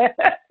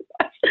that.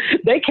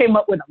 They came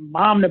up with a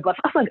omnibus.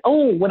 I was like,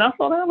 oh, when I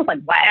saw that, I was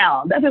like,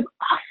 wow, that is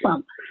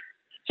awesome.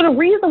 So the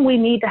reason we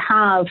need to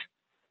have,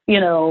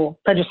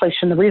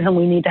 legislation, the reason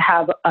we need to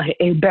have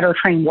a better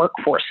trained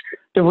workforce,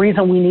 the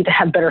reason we need to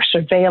have better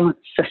surveillance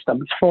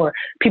systems for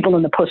people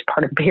in the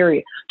postpartum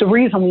period, the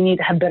reason we need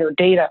to have better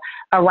data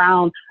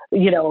around,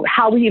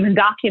 how we even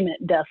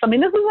document deaths. I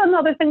mean, this is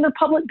another thing the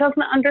public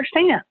doesn't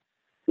understand.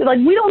 Like,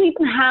 we don't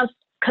even have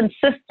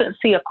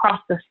consistency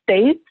across the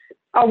states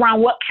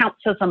around what counts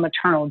as a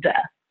maternal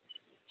death.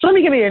 So let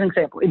me give you an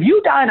example. If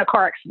you die in a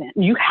car accident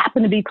and you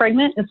happen to be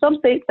pregnant, in some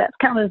states that's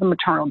counted as a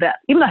maternal death,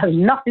 even though it has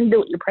nothing to do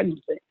with your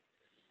pregnancy,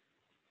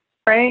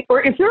 right?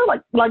 Or if you're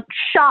like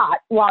shot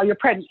while you're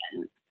pregnant,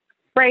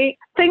 right?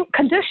 Think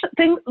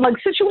like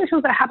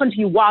situations that happen to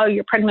you while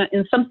you're pregnant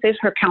in some states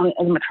are counted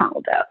as a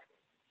maternal death.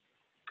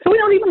 So we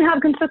don't even have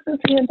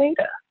consistency in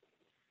data.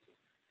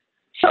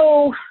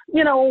 So,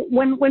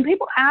 when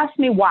people ask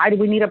me, why do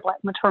we need a Black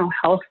Maternal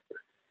Health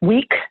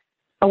Week,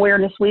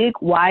 Awareness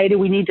Week? Why do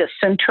we need to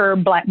center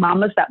Black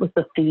mamas? That was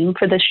the theme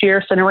for this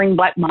year, centering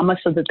Black mamas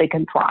so that they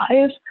can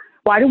thrive.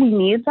 Why do we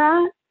need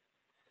that?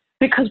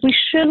 Because we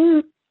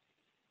shouldn't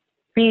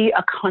be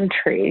a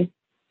country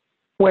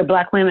where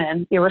Black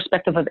women,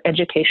 irrespective of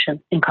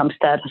education, income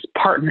status,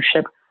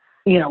 partnership,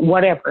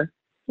 whatever,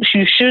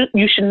 you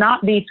should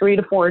not be 3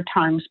 to 4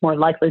 times more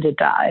likely to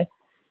die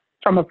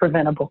from a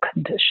preventable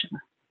condition.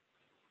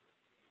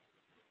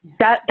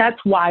 That's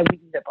why we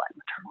need a Black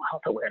Maternal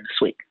Health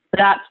Awareness Week.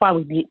 That's why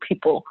we need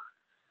people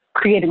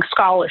creating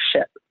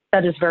scholarship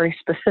that is very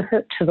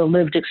specific to the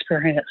lived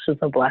experiences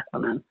of Black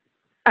women.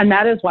 And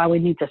that is why we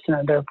need to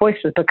center their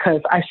voices,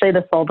 because I say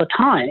this all the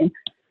time.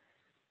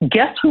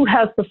 Guess who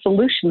has the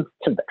solutions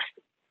to this?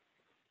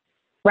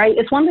 Right?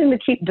 It's one thing to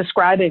keep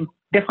describing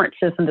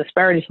differences and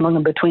disparities among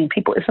and between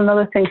people. It's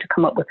another thing to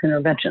come up with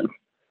interventions.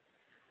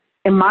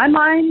 In my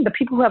mind, the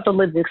people who have the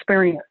lived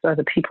experience are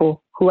the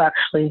people who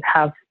actually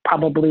have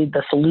probably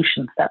the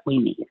solutions that we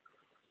need.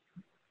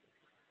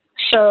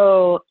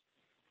 So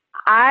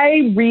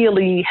I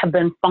really have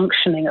been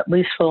functioning, at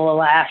least for the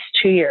last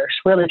 2 years,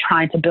 really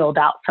trying to build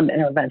out some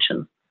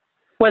interventions,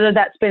 whether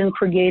that's been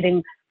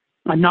creating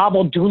a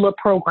novel doula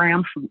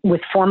program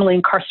with formerly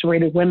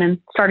incarcerated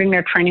women, starting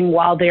their training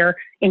while they're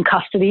in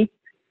custody,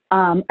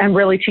 and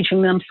really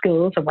teaching them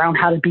skills around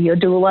how to be a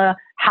doula,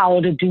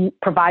 how to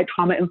provide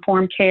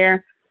trauma-informed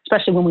care,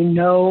 especially when we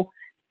know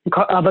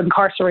of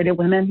incarcerated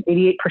women,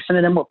 88%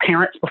 of them were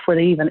parents before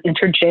they even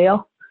entered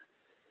jail.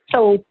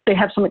 So they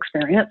have some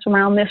experience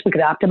around this. We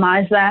could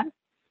optimize that.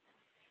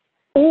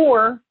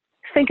 Or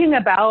thinking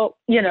about,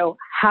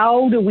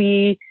 how do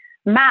we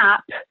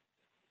map,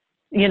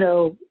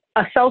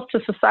 a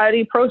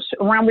self-to-society approach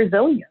around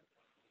resilience?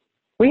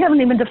 We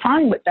haven't even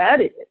defined what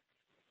that is,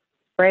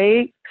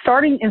 right?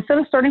 Instead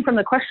of starting from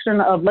the question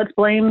of let's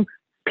blame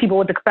people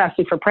with the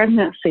capacity for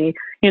pregnancy,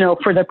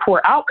 for their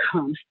poor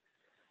outcomes,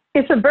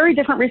 it's a very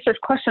different research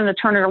question to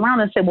turn it around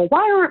and say, well,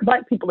 why aren't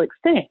Black people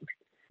extinct,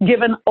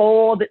 given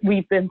all that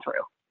we've been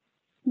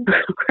through?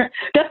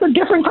 That's a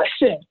different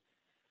question,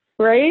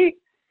 right?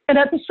 And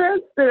that's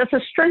a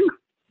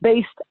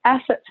strength-based,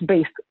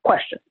 assets-based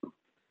question.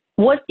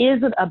 What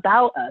is it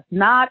about us?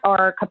 Not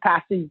our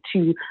capacity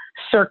to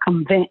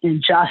circumvent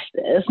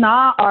injustice,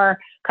 not our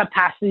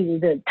capacity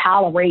to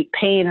tolerate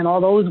pain and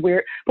all those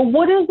but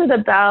what is it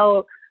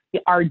about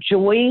our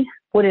joy?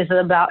 What is it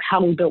about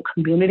how we build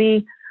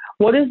community?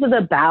 What is it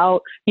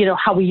about,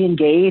 how we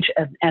engage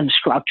and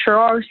structure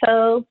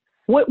ourselves?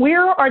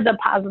 Where are the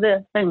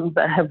positive things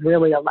that have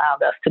really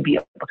allowed us to be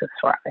able to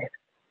thrive?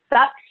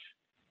 That's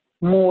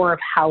more of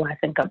how I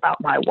think about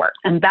my work.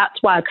 And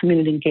that's why a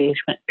community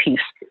engagement piece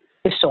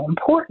is so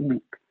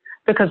important,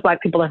 because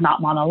Black people are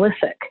not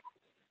monolithic.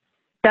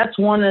 That's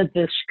one of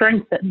the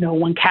strengths that no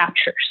one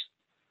captures,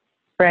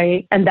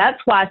 right? And that's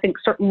why I think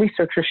certain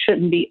researchers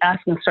shouldn't be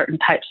asking certain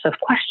types of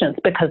questions,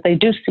 because they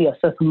do see us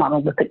as a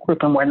monolithic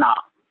group and we're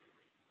not.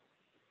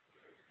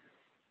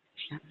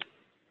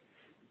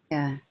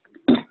 Yeah.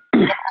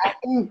 I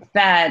think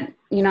that,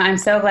 I'm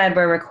so glad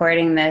we're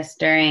recording this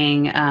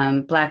during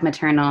Black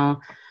Maternal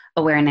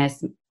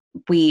Awareness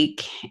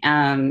Week,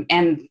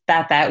 and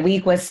that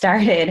week was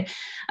started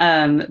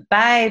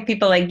by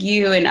people like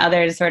you and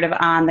others sort of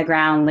on the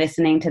ground,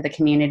 listening to the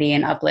community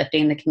and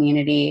uplifting the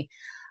community.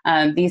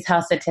 These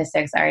health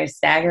statistics are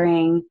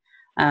staggering.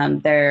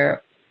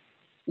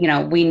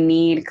 We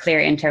need clear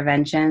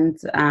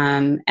interventions,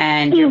 and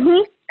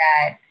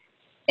that,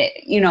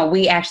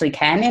 we actually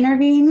can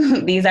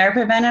intervene. These are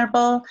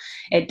preventable.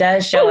 It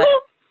does show us,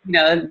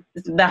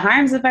 the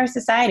harms of our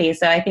society.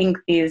 So I think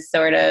these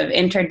sort of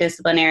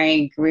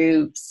interdisciplinary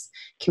groups,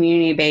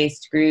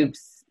 community-based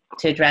groups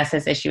to address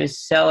this issue is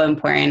so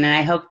important. And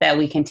I hope that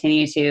we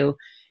continue to,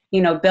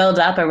 build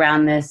up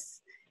around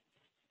this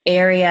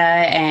area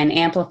and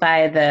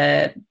amplify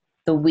the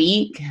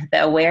weak,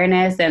 the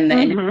awareness, and the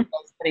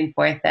individuals putting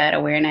forth that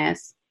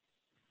awareness.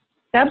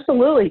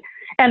 Absolutely.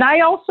 And I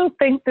also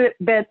think that,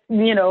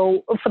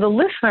 for the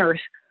listeners,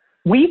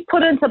 we've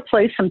put into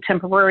place some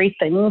temporary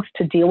things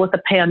to deal with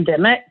the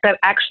pandemic that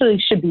actually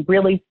should be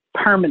really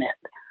permanent.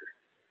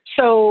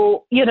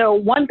 So,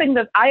 one thing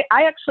that I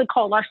actually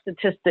call our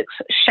statistics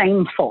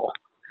shameful,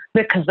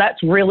 because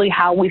that's really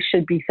how we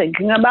should be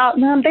thinking about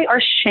them. They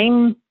are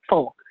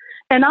shameful.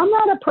 And I'm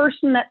not a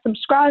person that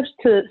subscribes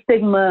to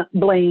stigma,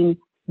 blame,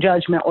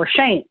 judgment, or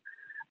shame,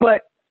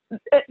 but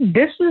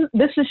this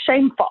is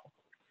shameful,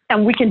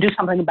 and we can do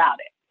something about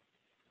it.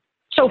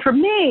 So for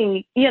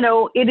me,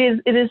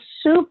 it is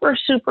super,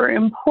 super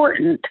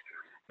important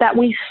that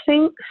we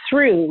think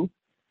through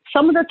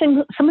some of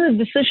the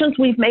decisions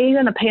we've made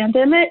in a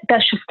pandemic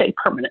that should stay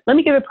permanent. Let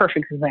me give you a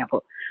perfect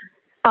example.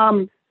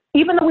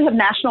 Even though we have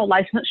national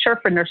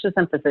licensure for nurses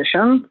and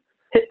physicians,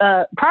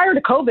 prior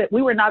to COVID,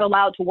 we were not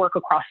allowed to work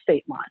across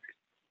state lines.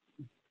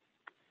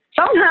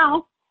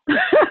 Somehow,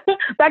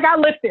 that got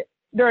lifted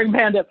during the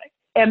pandemic.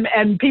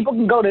 And people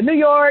can go to New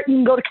York, you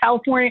can go to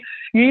California,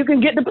 you can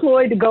get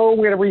deployed to go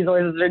where the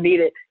resources are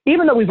needed,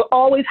 even though we've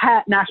always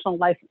had national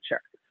licensure,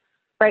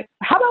 right?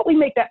 How about we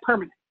make that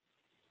permanent?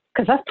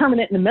 Because that's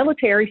permanent in the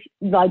military,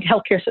 like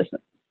healthcare system.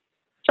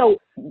 So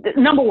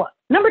number one.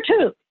 Number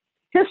two,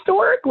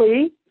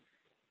 historically,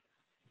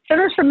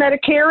 Centers for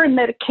Medicare and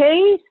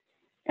Medicaid,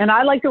 and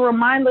I like to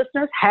remind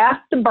listeners, half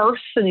the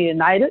births in the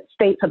United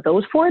States of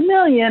those 4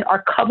 million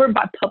are covered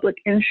by public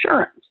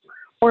insurance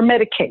or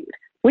Medicaid.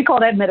 We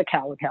call that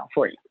Medi-Cal in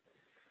California.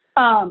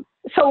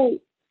 So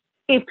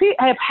if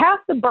half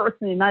the births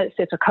in the United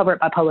States are covered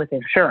by public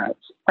insurance,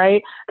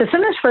 right? The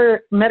Centers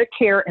for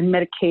Medicare and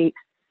Medicaid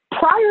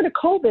prior to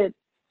COVID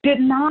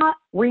did not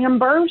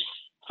reimburse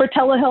for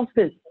telehealth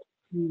visits.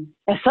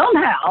 And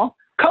somehow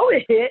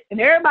COVID hit and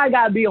everybody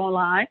got to be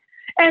online.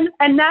 And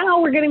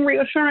now we're getting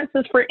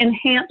reassurances for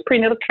enhanced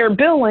prenatal care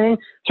billing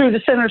through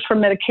the Centers for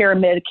Medicare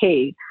and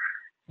Medicaid.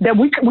 That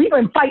we've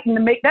been fighting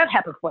to make that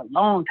happen for a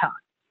long time.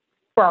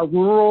 For our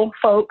rural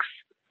folks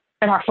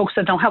and our folks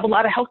that don't have a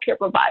lot of healthcare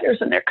providers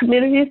in their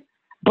communities.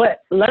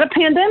 But let a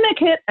pandemic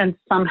hit and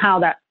somehow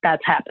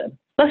that's happened.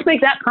 Let's make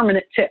that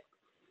permanent too.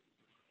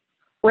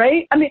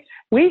 Right? I mean,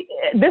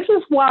 this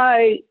is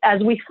why,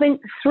 as we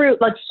think through,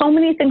 like so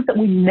many things that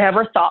we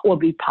never thought would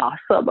be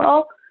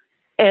possible,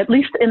 at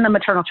least in the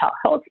maternal child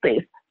health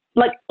space,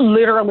 like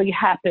literally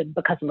happened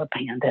because of a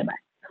pandemic.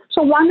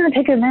 So why not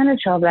take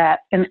advantage of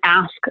that and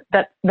ask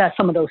that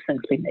some of those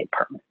things be made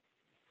permanent?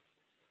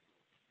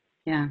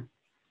 Yeah.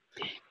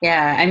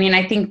 Yeah. I mean,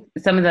 I think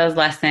some of those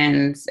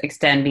lessons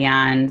extend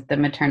beyond the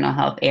maternal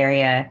health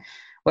area,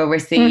 where we're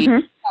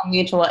seeing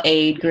mutual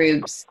aid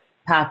groups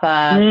pop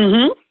up.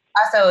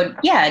 Also,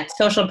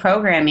 social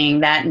programming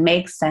that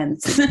makes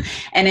sense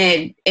and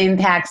it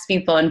impacts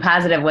people in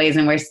positive ways.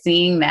 And we're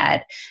seeing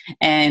that.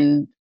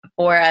 And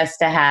for us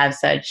to have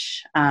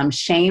such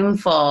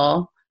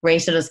shameful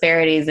racial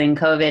disparities in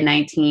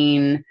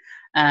COVID-19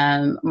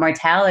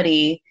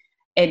 mortality,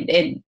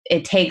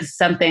 it takes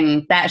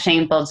something that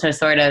shameful to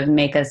sort of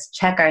make us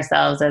check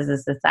ourselves as a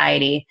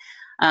society.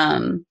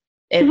 I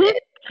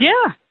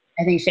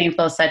think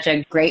shameful is such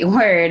a great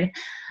word.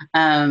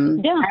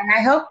 And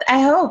I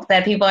hope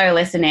that people are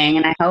listening,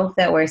 and I hope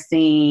that we're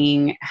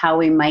seeing how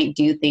we might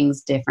do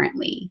things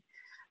differently.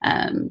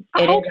 It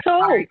is a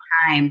hard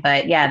time,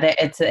 but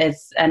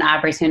it's an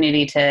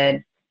opportunity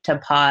to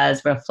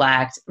pause,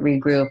 reflect,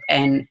 regroup,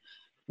 and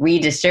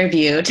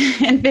redistribute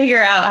and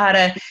figure out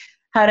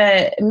how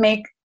to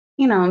make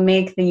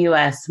the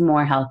U.S.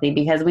 more healthy,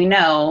 because we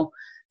know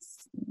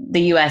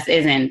the U.S.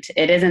 isn't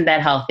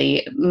that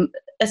healthy,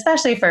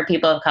 especially for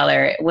people of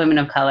color, women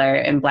of color,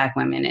 and Black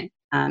women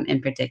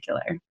in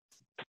particular.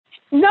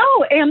 No,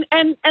 and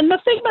the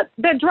thing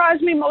that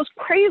drives me most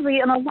crazy,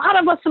 and a lot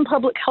of us in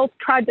public health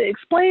tried to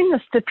explain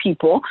this to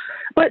people,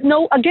 but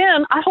no,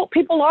 again, I hope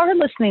people are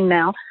listening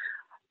now.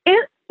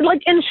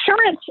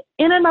 Insurance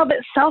in and of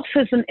itself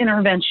is an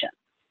intervention,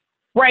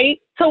 right?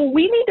 So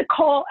we need to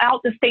call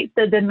out the states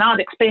that did not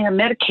expand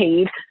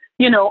Medicaid,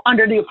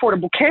 under the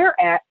Affordable Care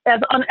Act as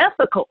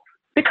unethical,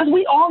 because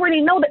we already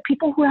know that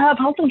people who have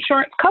health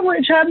insurance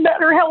coverage have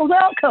better health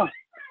outcomes.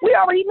 We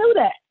already knew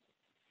that.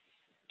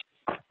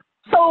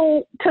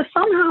 So to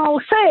somehow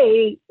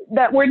say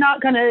that we're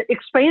not going to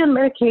expand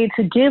Medicaid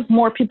to give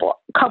more people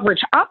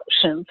coverage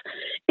options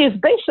is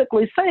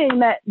basically saying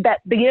that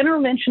the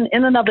intervention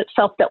in and of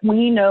itself that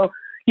we know,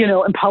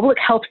 in public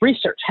health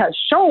research has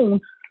shown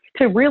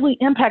to really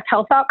impact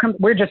health outcomes,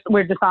 we're just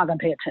not going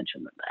to pay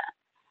attention to that.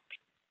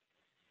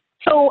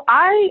 So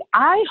I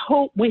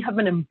hope we have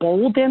an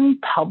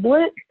emboldened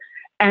public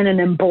and an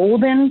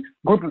emboldened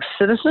group of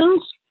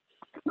citizens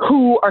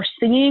who are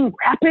seeing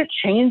rapid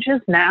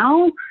changes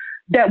now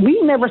that we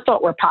never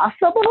thought were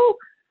possible.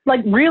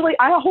 Like, really,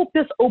 I hope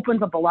this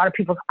opens up a lot of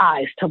people's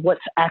eyes to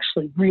what's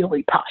actually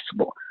really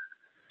possible.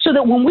 So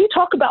that when we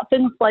talk about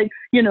things like,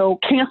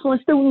 canceling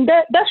student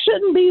debt, that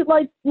shouldn't be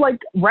like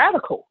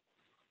radical.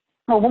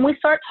 Or when we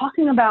start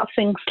talking about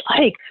things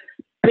like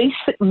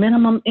basic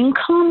minimum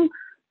income,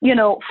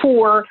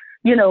 for,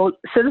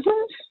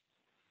 citizens,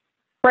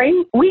 right?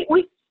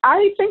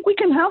 I think we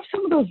can have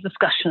some of those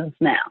discussions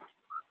now.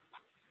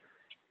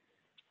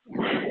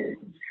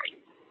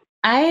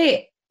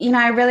 I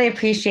really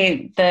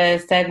appreciate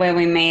the segue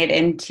we made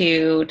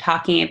into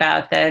talking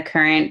about the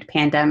current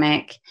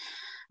pandemic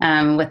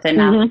with the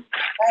novel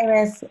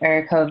virus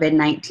or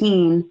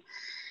COVID-19.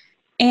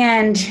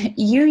 And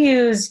you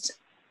used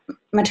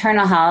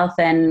maternal health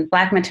and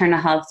Black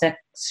maternal health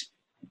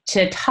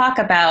to talk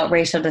about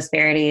racial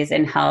disparities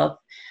in health.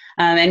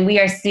 And we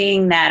are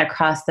seeing that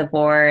across the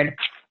board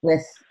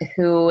with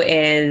who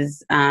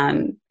is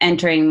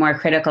entering more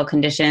critical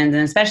conditions,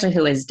 and especially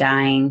who is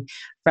dying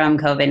from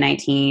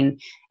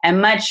COVID-19 at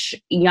much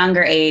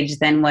younger age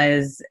than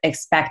was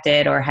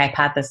expected or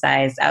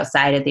hypothesized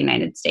outside of the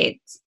United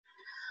States.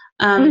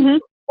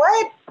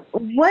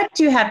 What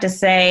do you have to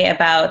say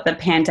about the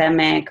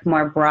pandemic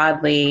more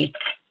broadly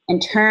in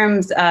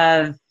terms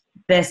of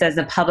this as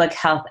a public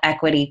health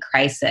equity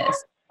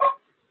crisis?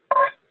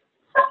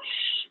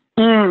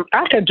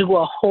 I could do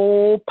a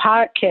whole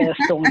podcast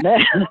on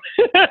that.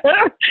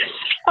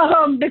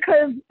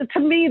 Because to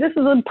me, this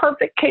is a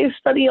perfect case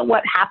study of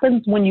what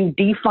happens when you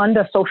defund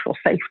a social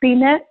safety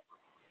net.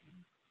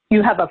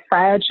 You have a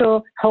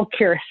fragile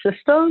healthcare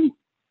system.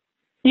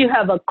 You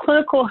have a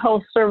clinical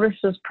health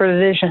services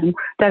provision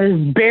that has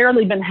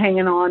barely been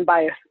hanging on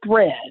by a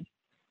thread.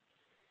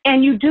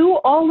 And you do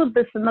all of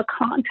this in the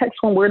context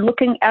when we're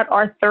looking at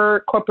our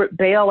third corporate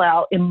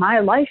bailout in my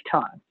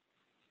lifetime.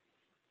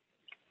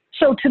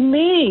 So to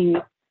me,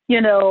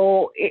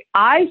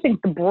 I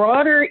think the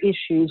broader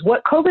issues,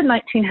 what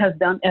COVID-19 has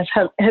done,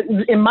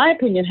 in my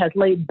opinion, has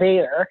laid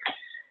bare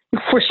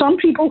for some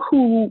people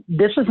who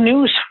this is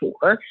news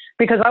for,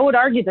 because I would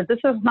argue that this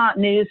is not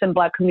news in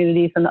Black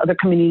communities and other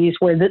communities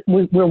where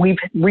we've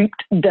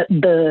reaped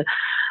the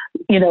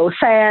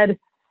sad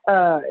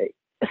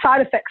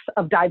side effects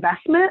of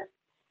divestment.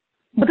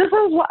 But this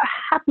is what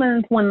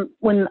happens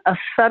when a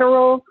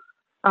federal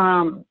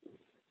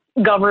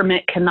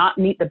government cannot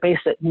meet the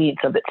basic needs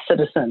of its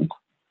citizens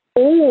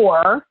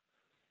or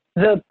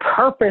the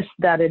purpose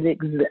that it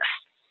exists.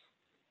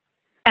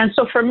 And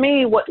so for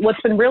me,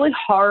 what's been really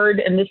hard,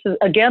 and this is,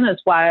 again,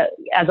 is why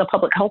as a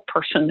public health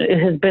person,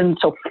 it has been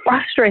so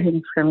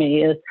frustrating for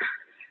me is,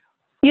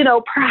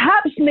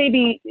 perhaps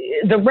maybe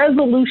the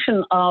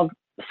resolution of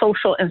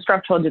social and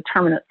structural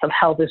determinants of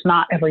health is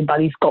not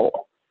everybody's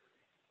goal.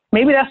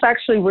 Maybe that's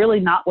actually really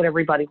not what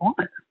everybody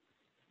wants.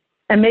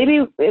 And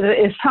maybe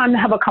it's time to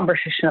have a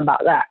conversation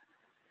about that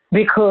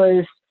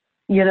because,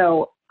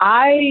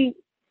 I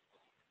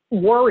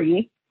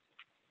worry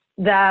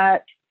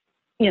that,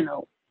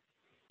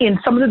 in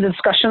some of the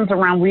discussions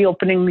around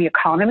reopening the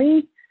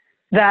economy,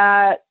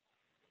 that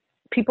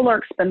people are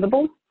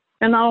expendable.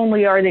 And not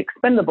only are they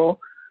expendable,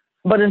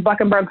 but in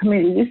Black and brown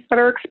communities that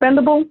are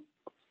expendable,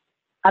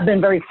 I've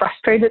been very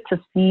frustrated to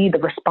see the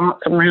response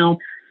around,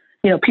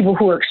 people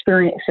who are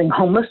experiencing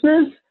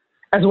homelessness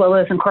as well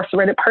as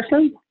incarcerated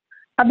persons.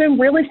 I've been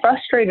really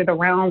frustrated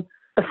around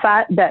the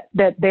fact that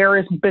there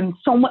has been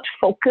so much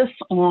focus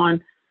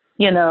on,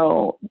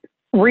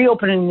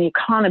 reopening the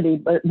economy,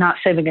 but not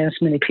saving as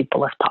many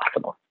people as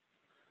possible.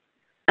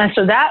 And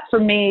so that for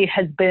me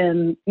has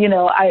been,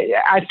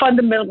 I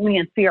fundamentally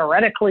and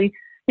theoretically,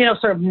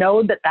 sort of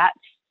know that that's,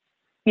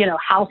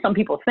 how some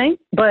people think,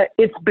 but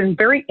it's been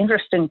very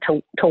interesting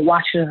to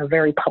watch it in a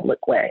very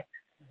public way.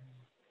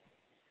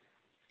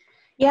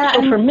 Yeah.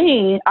 So for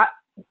me, I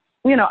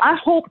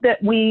hope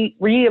that we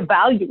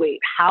reevaluate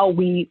how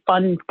we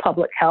fund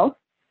public health.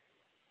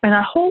 And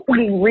I hope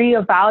we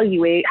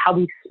reevaluate how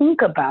we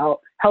think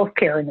about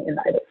healthcare in the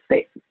United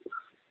States.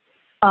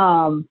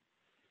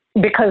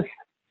 Because,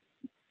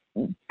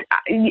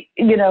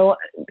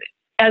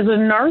 as a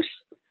nurse,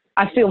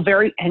 I feel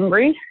very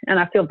angry and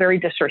I feel very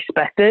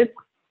disrespected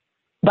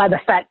by the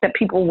fact that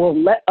people will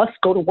let us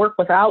go to work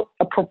without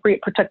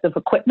appropriate protective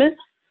equipment.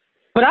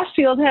 But I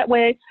feel that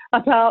way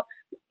about,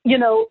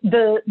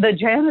 the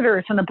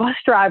janitors and the bus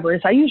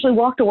drivers. I usually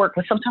walk to work,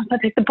 but sometimes I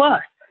take the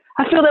bus.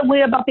 I feel that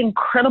way about the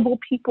incredible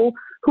people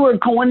who are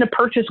going to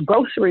purchase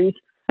groceries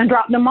and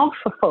drop them off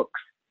for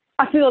folks.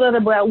 I feel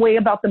that way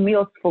about the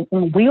Meals for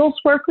Wheels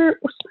workers.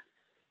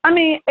 I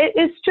mean,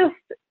 it's just,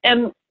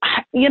 and,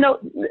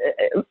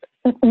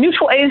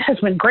 mutual aid has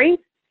been great,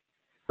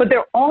 but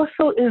there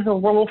also is a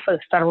role for the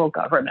federal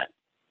government.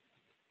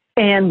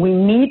 And we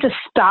need to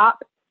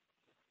stop,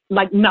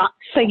 not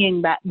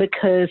saying that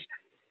because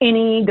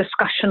any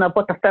discussion of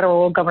what the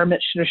federal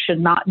government should or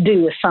should not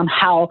do is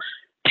somehow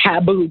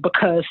taboo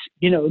because,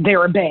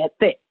 they're a bad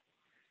thing.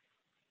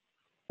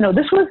 No,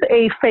 this was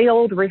a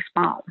failed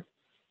response.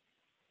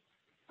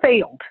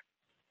 Failed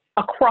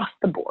across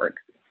the board.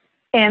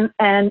 And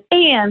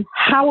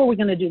how are we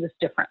going to do this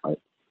differently?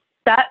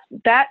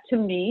 That to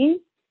me,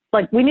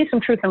 like, we need some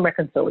truth and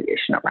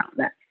reconciliation around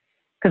that.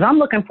 Because I'm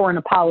looking for an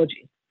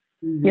apology,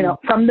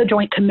 from the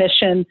Joint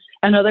Commission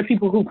and other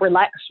people who've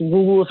relaxed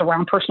rules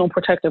around personal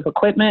protective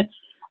equipment.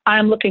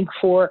 I'm looking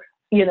for,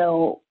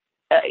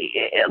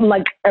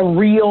 like a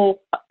real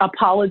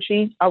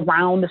apology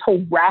around this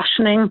whole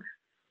rationing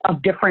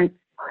of different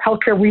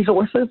healthcare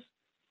resources,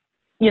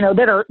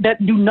 that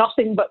do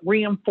nothing but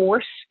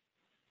reinforce,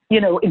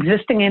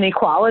 existing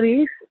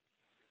inequalities.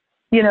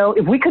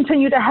 If we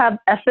continue to have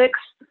ethics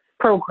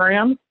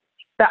programs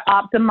that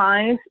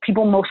optimize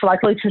people most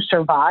likely to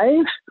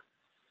survive,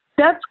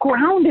 that's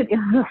grounded in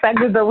the fact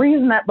that the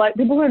reason that Black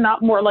people are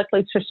not more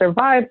likely to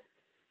survive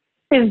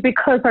is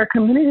because our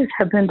communities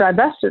have been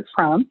divested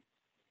from.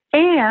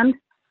 And,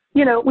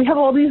 we have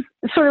all these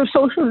sort of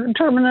social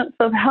determinants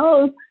of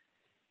health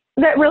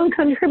that really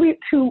contribute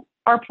to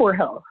our poor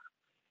health,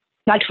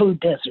 like food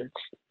deserts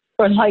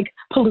or like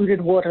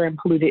polluted water and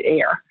polluted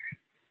air,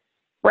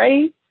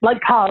 right?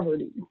 Like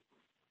poverty.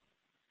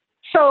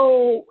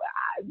 So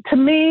to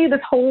me, the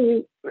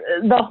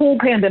whole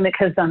pandemic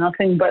has done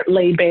nothing but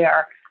lay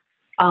bare.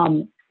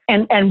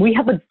 And we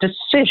have a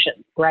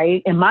decision,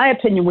 right? In my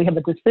opinion, we have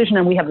a decision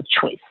and we have a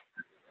choice.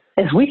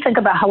 As we think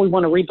about how we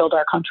want to rebuild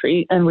our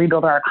country and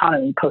rebuild our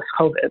economy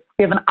post-COVID,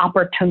 we have an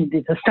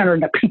opportunity to center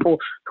the people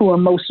who are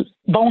most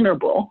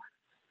vulnerable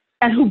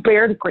and who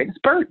bear the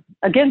greatest burden.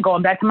 Again,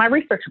 going back to my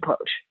research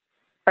approach,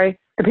 right?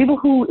 The people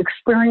who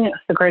experience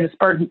the greatest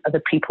burden are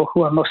the people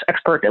who are most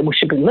expert that we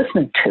should be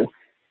listening to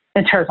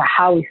in terms of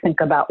how we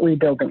think about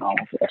rebuilding all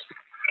of this.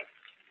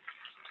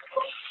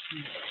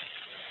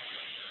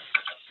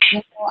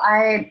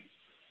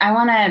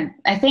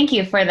 I thank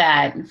you for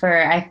that.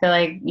 I feel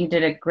like you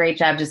did a great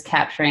job just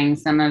capturing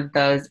some of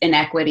those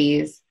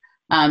inequities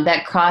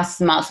that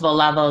cross multiple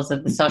levels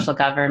of the social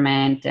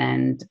government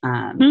and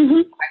our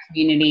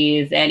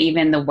communities and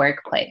even the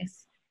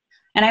workplace.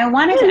 And I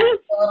wanted to ask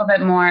a little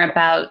bit more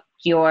about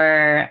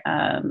your,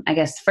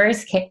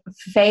 first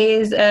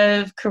phase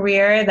of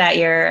career that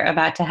you're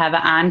about to have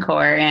an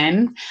encore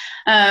in.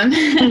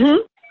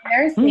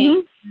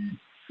 Nursing.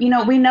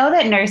 We know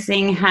that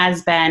nursing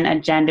has been a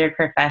gendered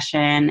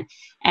profession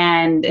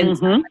and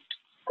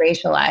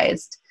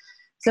racialized.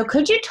 So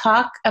could you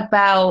talk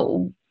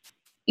about,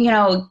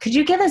 could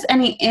you give us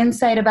any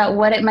insight about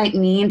what it might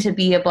mean to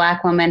be a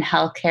Black woman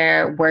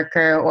healthcare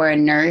worker or a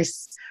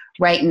nurse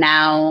right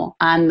now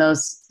on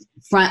those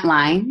front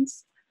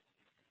lines?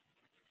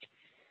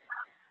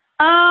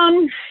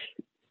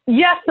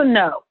 Yes and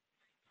no,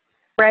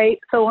 right?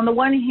 So on the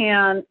one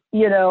hand,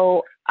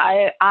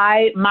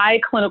 my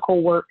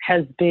clinical work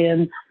has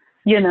been,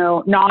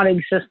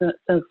 non-existent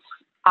since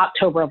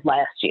October of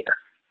last year.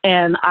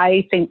 And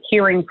I think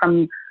hearing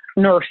from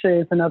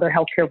nurses and other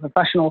healthcare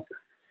professionals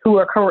who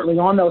are currently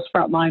on those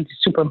front lines is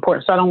super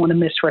important. So I don't want to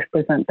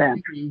misrepresent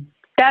them.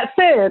 That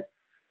said,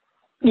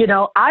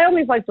 I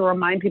always like to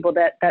remind people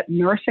that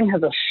nursing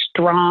has a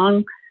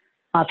strong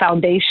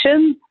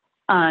foundation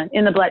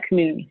in the Black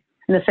community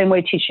in the same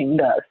way teaching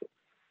does.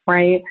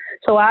 Right.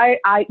 So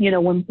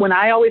when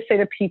I always say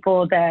to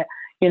people that,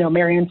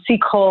 Marion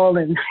Seacole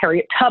and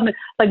Harriet Tubman,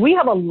 like, we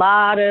have a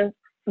lot of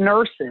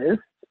nurses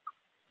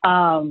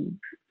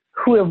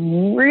who have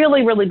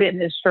really, really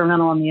been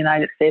instrumental in the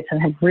United States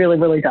and have really,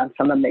 really done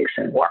some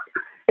amazing work.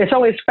 It's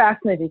always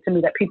fascinating to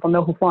me that people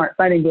know who Florence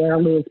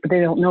Nightingale is, but they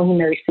don't know who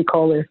Mary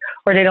Seacole is,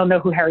 or they don't know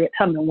who Harriet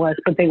Tubman was,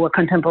 but they were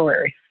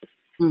contemporaries.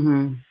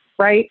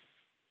 Right.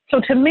 So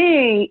to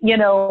me,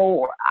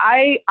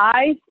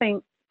 I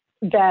think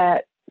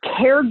that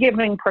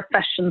caregiving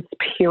professions,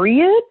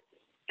 period,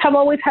 have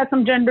always had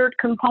some gendered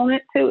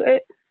component to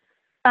it.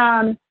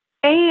 And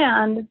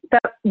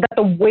that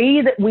the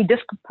way that we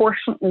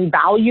disproportionately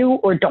value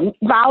or don't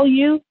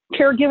value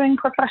caregiving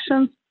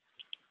professions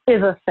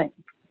is a thing.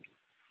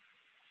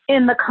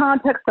 In the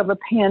context of a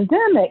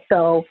pandemic,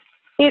 though,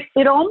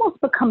 it almost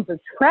becomes a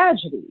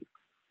tragedy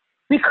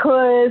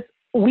because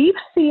we've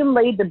seen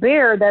laid to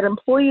bear that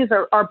employees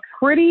are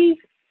pretty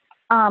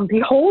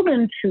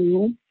beholden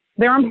to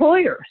their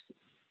employers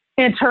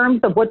in terms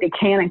of what they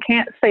can and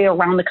can't say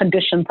around the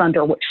conditions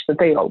under which that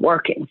they are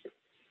working.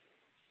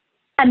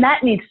 And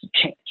that needs to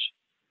change,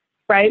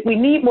 right? We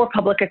need more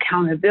public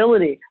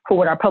accountability for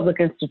what our public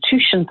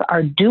institutions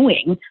are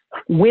doing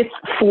with,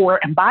 for,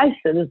 and by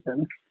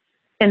citizens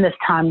in this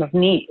time of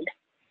need.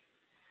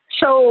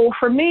 So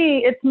for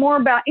me, it's more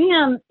about,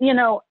 and,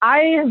 I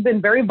have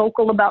been very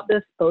vocal about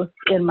this, both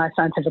in my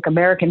Scientific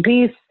American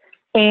piece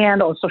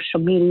and on social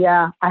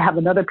media. I have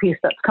another piece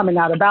that's coming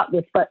out about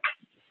this, but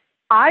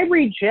I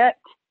reject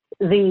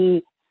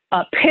the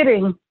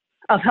pitting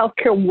of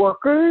healthcare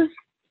workers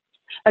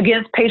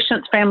against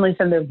patients, families,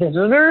 and their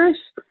visitors,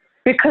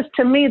 because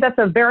to me, that's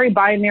a very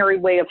binary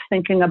way of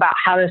thinking about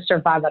how to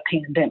survive a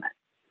pandemic,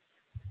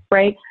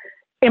 right?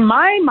 In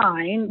my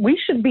mind, we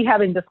should be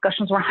having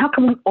discussions around how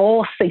can we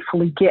all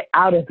safely get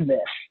out of this,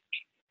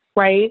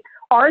 right?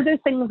 are there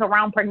things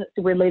around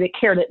pregnancy-related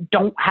care that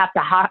don't have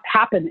to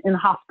happen in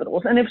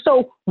hospitals? And if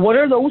so, what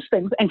are those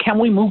things? And can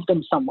we move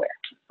them somewhere?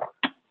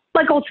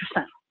 Like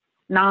ultrasound,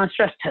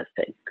 non-stress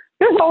testing.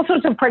 There's all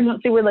sorts of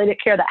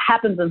pregnancy-related care that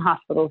happens in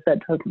hospitals that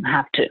doesn't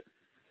have to.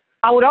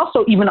 I would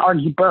also even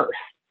argue birth,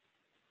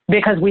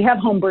 because we have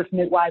home birth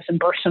midwives and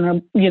birth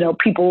center,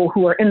 people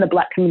who are in the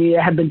Black community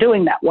that have been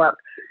doing that work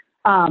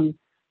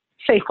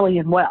safely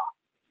and well.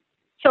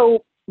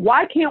 So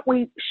why can't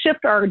we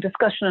shift our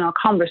discussion and our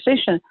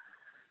conversation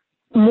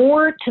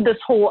more to this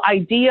whole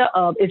idea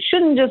of it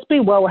shouldn't just be,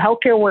 well,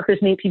 healthcare workers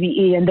need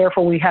PPE and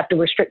therefore we have to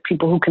restrict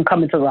people who can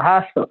come into the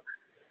hospital.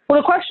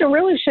 Well, the question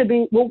really should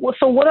be,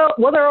 so what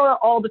are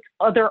all the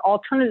other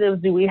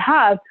alternatives do we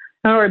have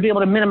in order to be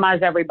able to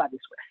minimize everybody's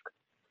risk?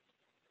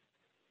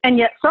 And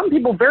yet some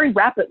people very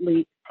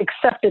rapidly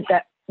accepted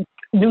that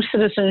new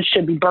citizens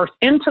should be birthed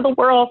into the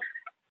world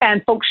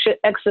and folks should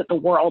exit the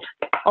world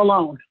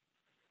alone.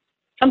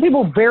 Some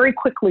people very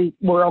quickly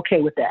were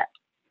okay with that.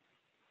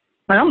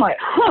 And I'm like,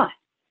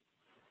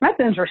 that's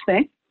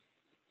interesting.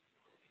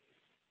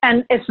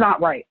 And it's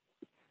not right.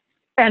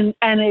 And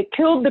it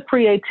killed the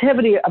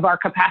creativity of our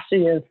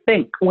capacity to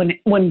think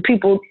when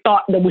people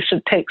thought that we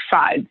should take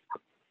sides.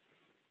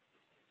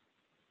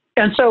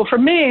 And so for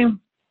me,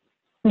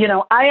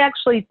 I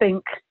actually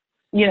think,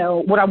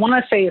 what I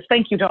want to say is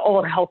thank you to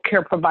all the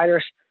healthcare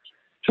providers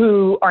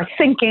who are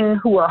thinking,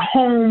 who are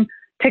home,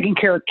 taking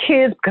care of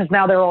kids, because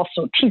now they're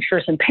also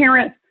teachers and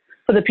parents,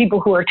 for the people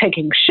who are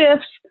taking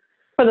shifts,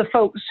 for the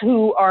folks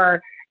who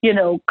are,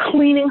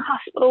 cleaning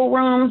hospital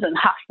rooms and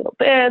hospital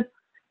beds.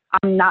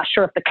 I'm not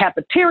sure if the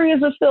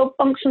cafeterias are still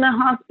functioning in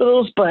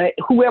hospitals, but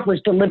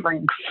whoever's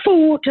delivering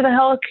food to the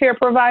healthcare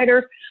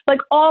providers,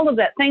 like all of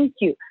that, thank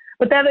you.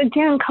 But that,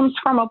 again, comes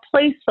from a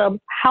place of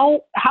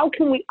how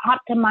can we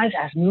optimize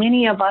as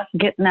many of us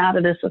getting out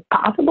of this as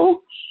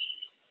possible,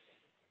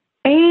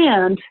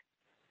 and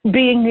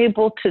being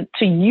able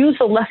to use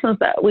the lessons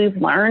that we've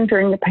learned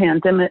during the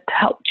pandemic to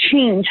help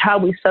change how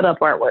we set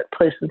up our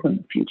workplaces in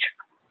the future.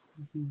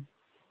 Mm-hmm.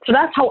 So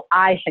that's how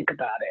I think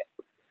about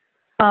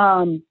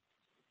it.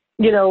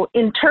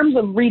 In terms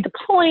of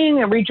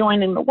redeploying and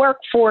rejoining the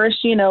workforce,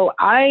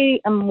 I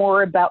am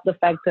more about the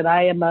fact that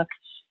I'm an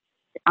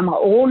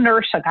old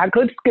nurse. I got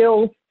good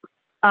skills.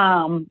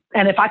 And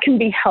if I can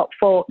be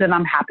helpful, then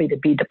I'm happy to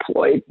be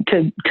deployed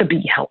to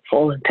be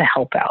helpful and to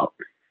help out.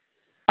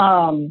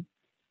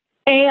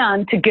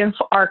 And to give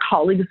our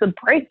colleagues a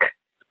break,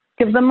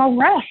 give them a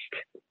rest,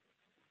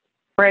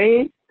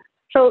 right?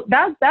 So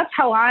that's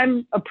how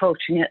I'm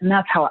approaching it, and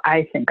that's how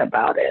I think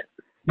about it.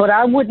 But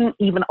I wouldn't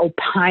even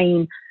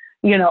opine,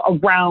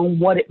 around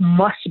what it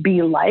must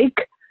be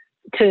like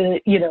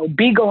to,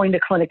 be going to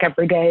clinic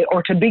every day,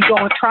 or to be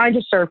trying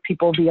to serve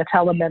people via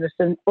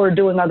telemedicine or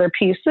doing other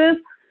pieces.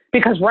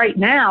 Because right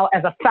now,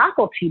 as a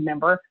faculty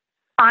member,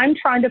 I'm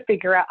trying to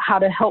figure out how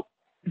to help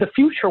the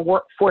future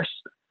workforce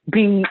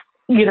be,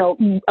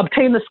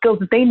 obtain the skills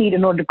that they need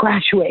in order to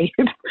graduate,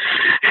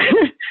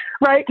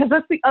 right? Because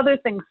that's the other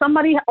thing.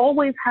 Somebody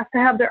always has to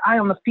have their eye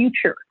on the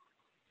future.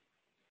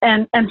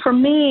 And for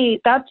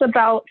me, that's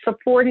about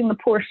supporting the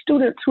poor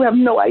students who have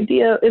no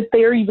idea if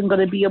they're even going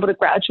to be able to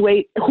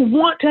graduate, who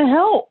want to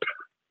help.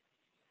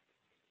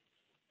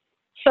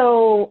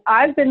 So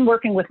I've been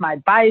working with my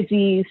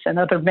advisees and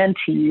other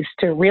mentees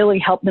to really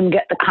help them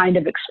get the kind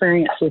of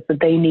experiences that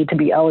they need to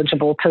be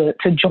eligible to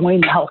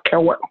join the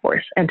healthcare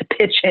workforce and to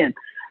pitch in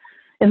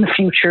the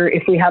future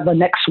if we have the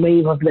next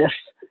wave of this,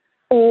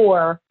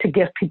 or to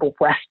give people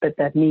respite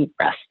that need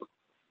rest.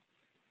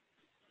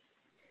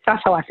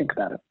 That's how I think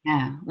about it.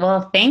 Yeah.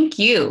 Well, thank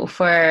you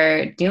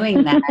for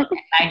doing that.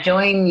 I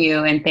join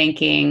you in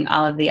thanking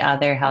all of the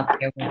other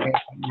healthcare workers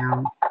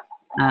right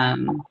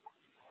now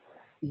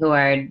who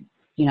are,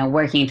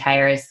 working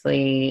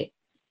tirelessly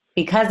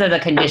because of the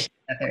conditions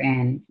that they're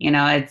in.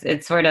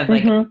 It's sort of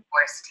like a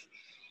forced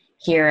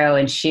hero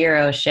and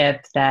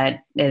shero-ship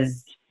that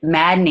is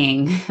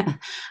maddening.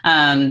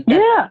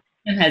 That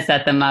has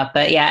set them up.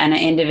 But yeah, on an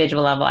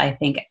individual level, I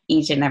think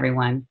each and every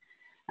one.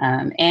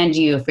 And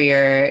you for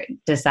your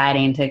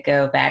deciding to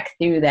go back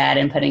through that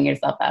and putting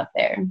yourself out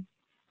there.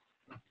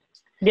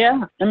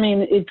 Yeah, I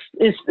mean, it's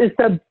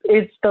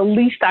the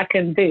least I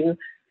can do.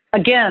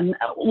 Again,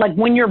 like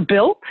when you're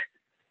built,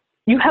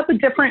 you have a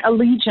different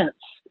allegiance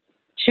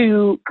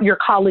to your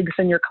colleagues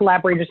and your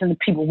collaborators and the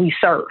people we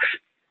serve.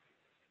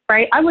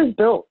 Right? I was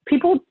built.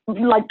 People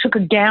took a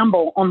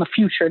gamble on the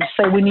future to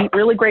say we need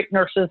really great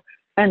nurses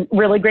and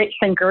really great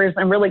thinkers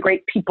and really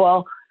great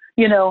people.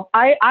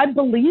 I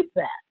believe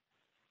that.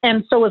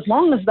 And so as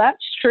long as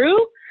that's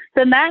true,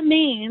 then that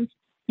means,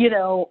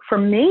 for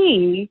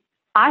me,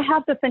 I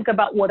have to think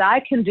about what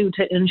I can do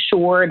to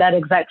ensure that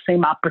exact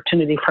same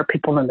opportunity for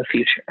people in the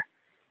future.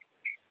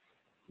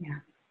 Yeah.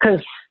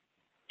 Because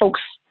folks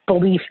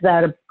believe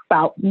that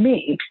about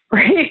me,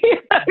 right?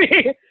 I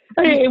mean,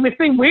 it would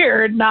seem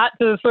weird not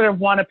to sort of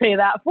want to pay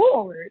that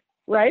forward,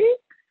 right?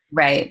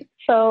 Right.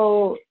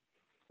 So,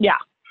 yeah.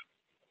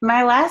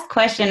 My last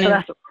question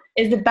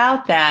is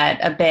about that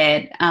a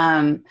bit.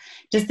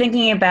 Just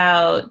thinking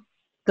about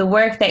the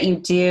work that you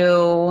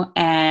do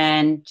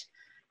and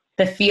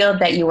the field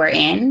that you are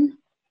in,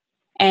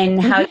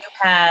 and how you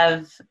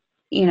have,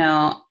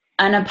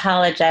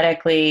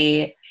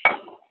 unapologetically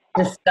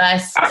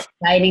discussed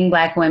citing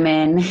Black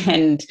women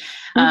and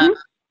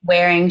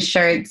wearing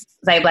shirts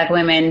cite Black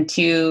women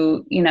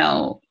to,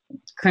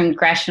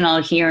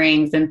 congressional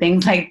hearings and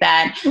things like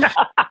that.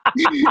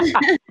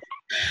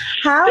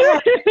 How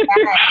have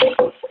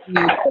you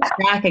pushed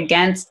back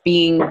against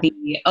being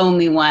the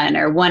only one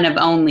or one of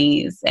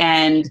onlys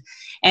and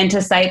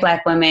to cite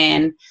Black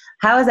women?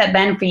 How has that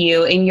been for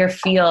you in your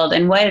field,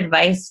 and what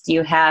advice do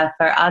you have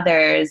for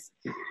others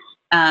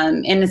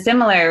in the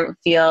similar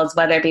fields,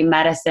 whether it be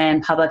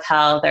medicine, public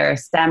health, or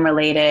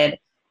STEM-related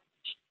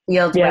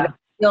fields where they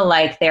feel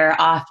like they're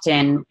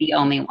often the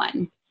only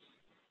one?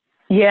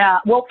 Yeah.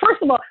 Well,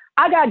 first of all,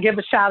 I got to give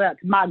a shout out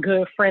to my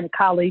good friend and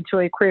colleague,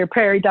 Joy Creer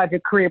Perry. Dr.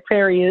 Creer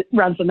Perry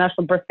runs the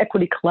National Birth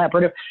Equity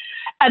Collaborative.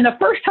 And the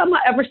first time I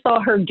ever saw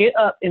her get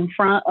up in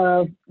front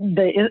of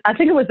I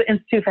think it was the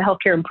Institute for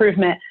Healthcare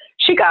Improvement,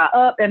 she got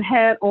up and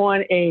had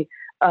on a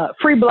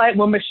Free Black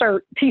Woman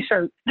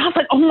t-shirt. And I was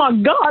like, oh my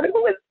God,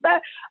 who is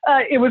that?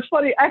 It was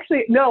funny.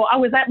 Actually, no, I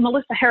was at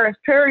Melissa Harris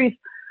Perry's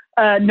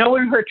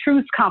Knowing Her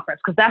Truths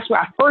conference, because that's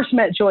where I first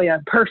met Joy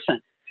in person.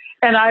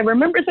 And I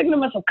remember thinking to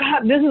myself,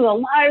 God, this is a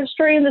live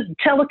stream. This is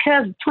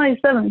telecast of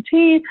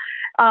 2017.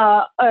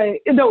 No,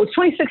 it was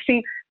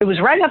 2016. It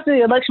was right after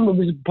the election, but it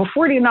was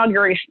before the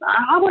inauguration.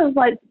 I was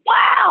like,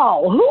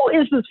 wow, who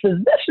is this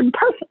physician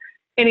person?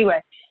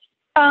 Anyway,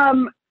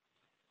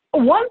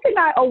 one thing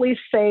I always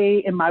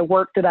say in my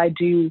work that I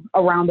do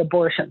around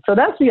abortion. So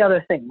that's the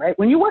other thing, right?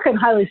 When you work in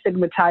highly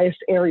stigmatized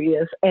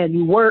areas and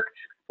you work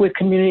with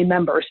community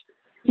members,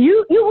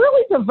 you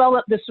really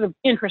develop this sort of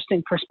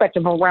interesting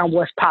perspective around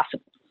what's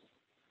possible.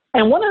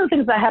 And one of the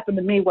things that happened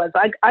to me was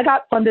I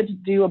got funded to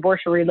do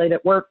abortion-related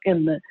work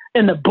in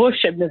the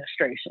Bush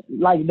administration,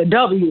 like the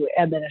W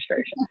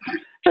administration.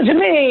 So to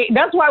me,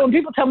 that's why when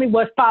people tell me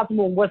what's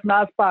possible and what's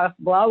not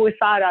possible, I always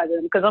side-eye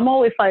them, because I'm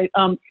always like,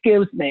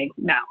 excuse me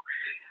now,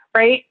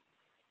 right?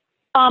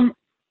 I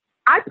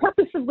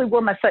purposely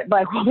wore my Cite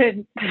Black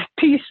Woman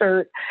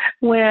t-shirt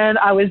when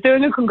I was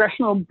doing a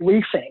congressional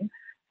briefing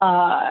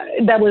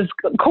that was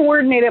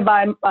coordinated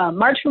by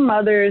March for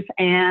Mothers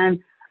and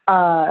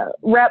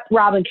Rep.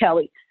 Robin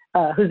Kelly,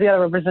 who's the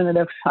other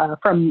representative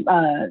from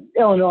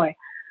Illinois,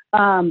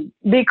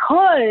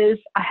 because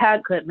I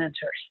had good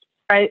mentors,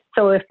 right?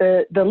 So if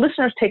the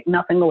listeners take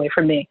nothing away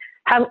from me,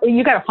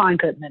 you got to find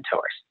good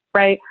mentors,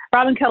 right?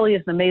 Robin Kelly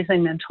is an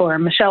amazing mentor.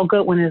 Michelle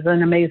Goodwin is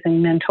an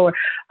amazing mentor.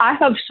 I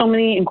have so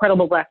many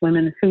incredible Black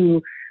women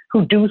who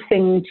do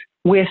things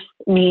with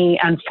me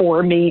and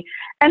for me,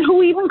 and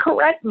who even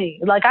correct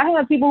me. Like, I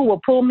have people who will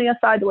pull me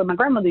aside the way my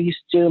grandmother used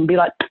to do and be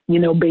like,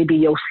 baby,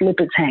 your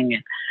slip is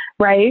hanging,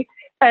 right?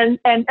 And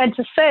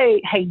to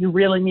say, hey, you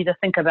really need to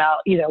think about,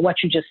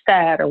 what you just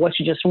said or what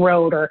you just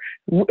wrote, or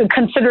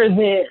consider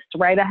this,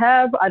 right? I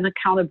have an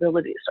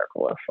accountability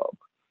circle of folks.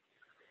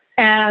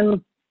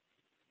 And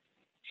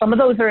some of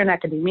those are in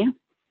academia.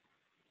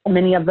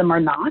 Many of them are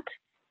not.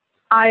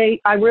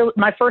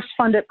 My first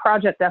funded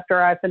project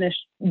after I finished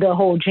the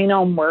whole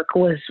genome work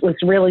was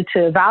really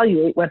to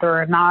evaluate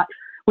whether or not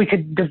we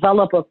could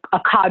develop a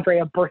cadre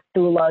of birth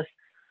doulas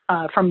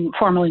from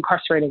formerly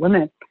incarcerated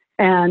women.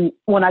 And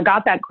when I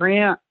got that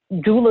grant,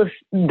 doulas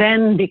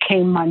then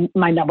became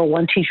my number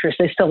one teachers.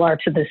 They still are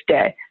to this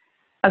day.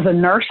 As a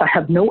nurse, I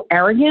have no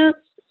arrogance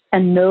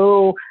and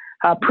no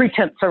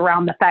pretense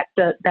around the fact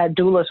that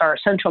doulas are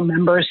essential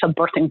members of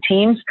birthing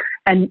teams,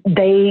 and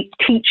they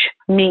teach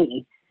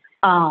me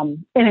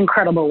in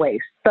incredible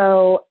ways.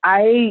 So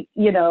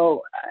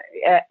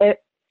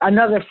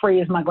another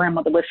phrase my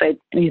grandmother would say,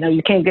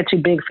 you can't get too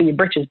big for your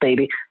britches,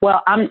 baby.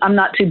 Well, I'm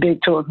not too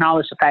big to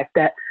acknowledge the fact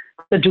that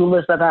the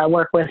doulas that I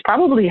work with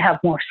probably have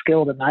more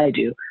skill than I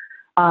do,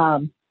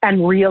 and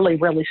really,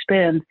 really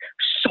spend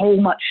so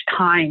much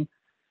time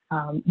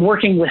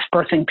working with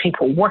birthing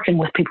people, working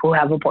with people who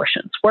have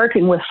abortions,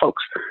 working with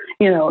folks,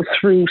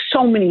 through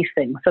so many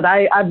things that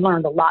I've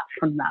learned a lot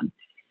from them.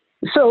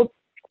 So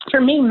for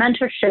me,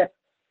 mentorship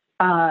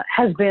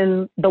has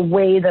been the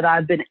way that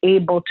I've been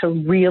able to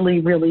really,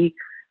 really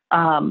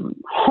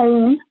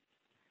hone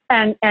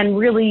and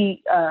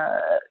really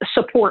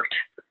support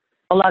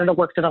a lot of the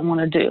work that I want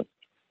to do.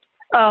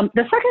 The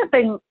second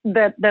thing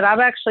that I've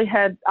actually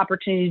had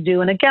opportunity to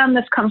do, and again,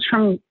 this comes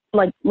from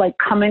like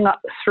coming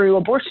up through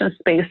abortion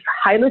space,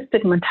 highly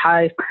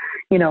stigmatized,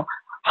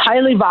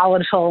 highly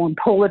volatile and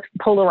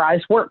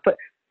polarized work, but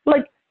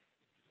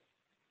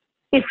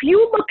if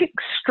you look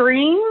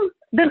extreme,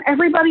 then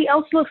everybody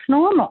else looks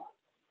normal.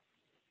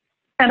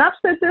 And I've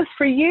said this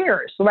for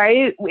years,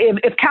 right?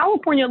 If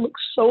California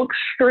looks so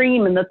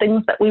extreme in the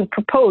things that we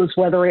propose,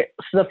 whether it's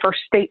the first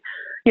state,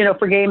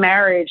 for gay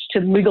marriage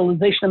to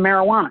legalization of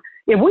marijuana,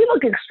 if we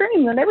look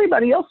extreme, then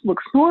everybody else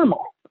looks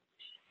normal.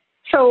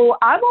 So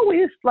I've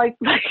always like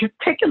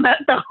taken that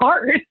to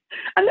heart.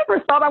 I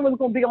never thought I was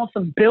going to be on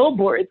some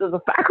billboards as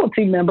a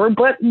faculty member,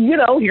 but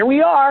here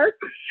we are.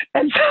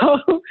 And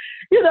so,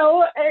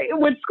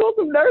 when schools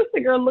of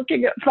nursing are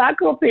looking at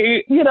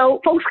faculty,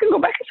 folks can go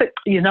back and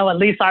say, at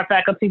least our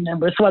faculty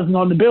members wasn't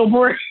on the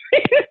billboard.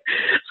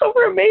 So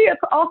for me,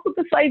 it's also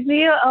this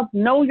idea of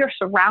know your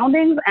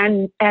surroundings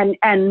and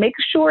make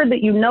sure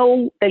that you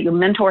know that your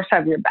mentors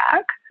have your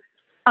back.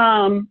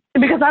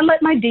 Because I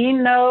let my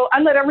dean know,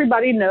 I let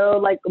everybody know,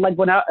 like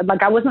when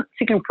I wasn't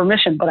seeking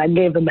permission, but I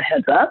gave them a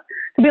heads up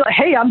to be like,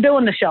 hey, I'm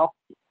doing the show.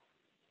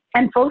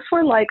 And folks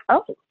were like,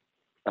 oh,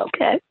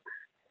 okay.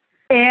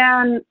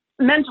 And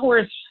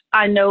mentors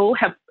I know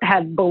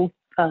have both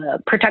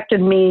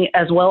protected me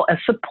as well as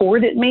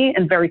supported me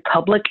in very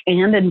public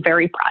and in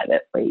very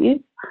private ways.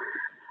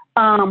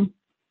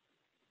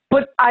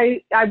 But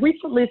I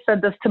recently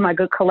said this to my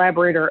good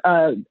collaborator,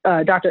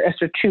 Dr.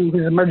 Esther Chu,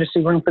 who's an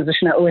emergency room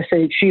physician at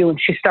OSHU, and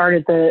she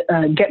started the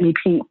Get Me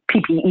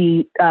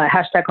PPE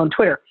hashtag on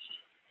Twitter.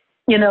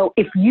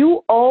 If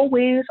you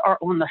always are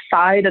on the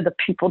side of the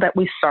people that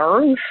we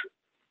serve,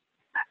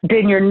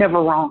 then you're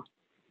never wrong.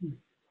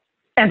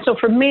 And so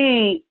for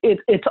me,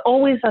 it's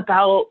always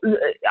about,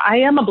 I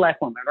am a Black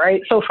woman,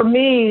 right? So for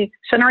me,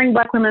 centering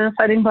Black women,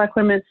 citing Black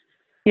women,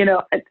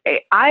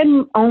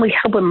 I'm only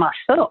helping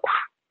myself.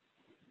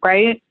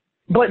 Right?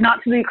 But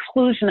not to the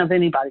exclusion of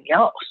anybody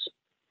else.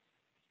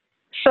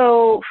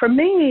 So for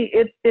me,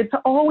 it's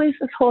always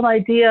this whole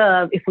idea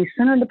of if we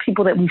center the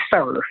people that we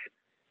serve,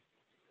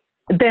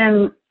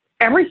 then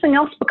everything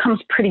else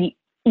becomes pretty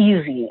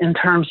easy in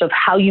terms of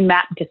how you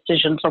map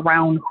decisions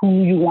around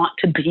who you want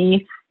to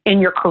be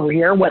in your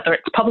career, whether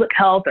it's public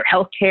health or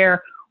healthcare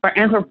or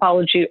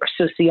anthropology or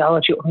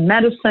sociology or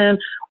medicine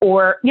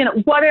or,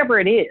 whatever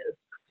it is.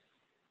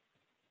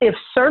 If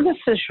service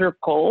is your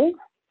goal,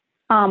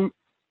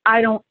 I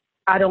don't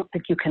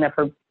think you can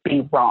ever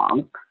be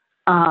wrong,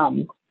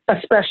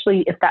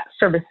 especially if that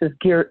service is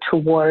geared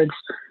towards,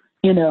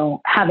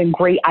 having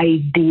great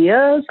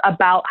ideas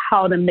about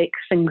how to make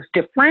things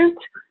different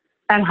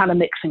and how to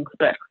make things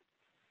better.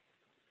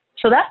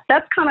 So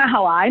that's kind of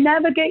how I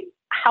navigate,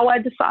 how I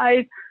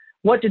decide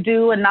what to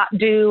do and not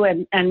do,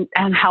 and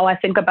how I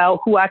think about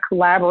who I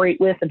collaborate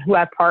with and who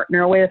I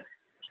partner with.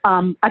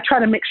 I try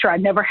to make sure I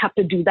never have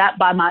to do that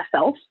by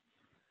myself.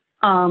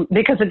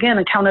 Because again,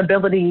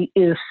 accountability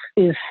it's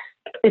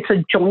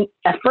a joint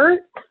effort.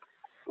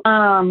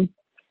 And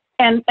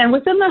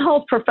within the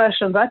health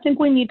professions, I think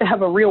we need to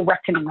have a real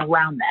reckoning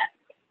around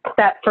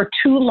that for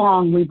too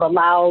long, we've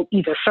allowed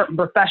either certain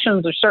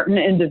professions or certain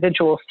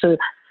individuals to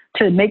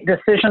make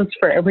decisions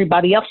for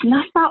everybody else. And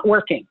that's not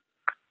working.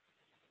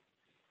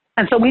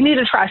 And so we need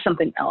to try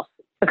something else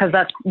because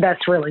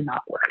that's really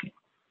not working.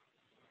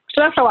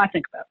 So that's how I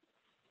think about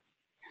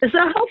it. Is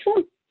that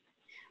helpful?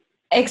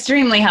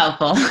 Extremely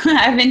helpful.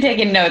 I've been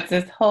taking notes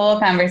this whole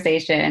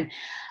conversation.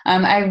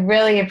 I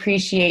really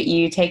appreciate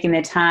you taking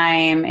the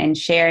time and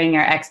sharing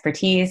your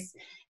expertise,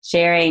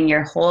 sharing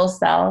your whole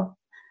self,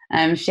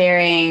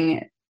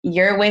 sharing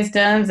your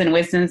wisdoms and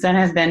wisdoms that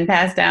have been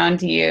passed down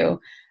to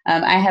you.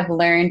 I have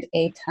learned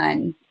a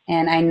ton,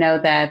 and I know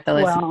that the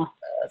listeners will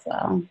as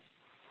well.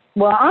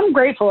 Well, I'm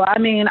grateful. I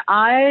mean,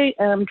 I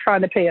am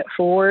trying to pay it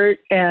forward,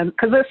 and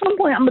because at some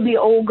point I'm gonna be an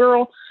old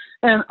girl.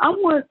 And I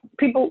want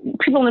people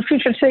in the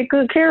future to take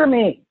good care of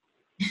me.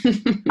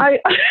 I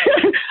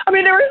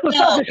mean, there is a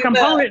selfish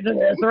component to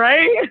this,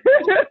 right?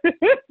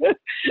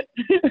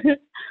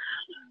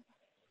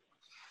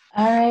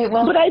 All right.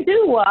 Well, but I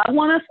do. I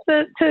want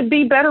us to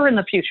be better in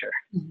the future.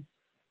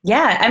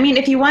 Yeah. I mean,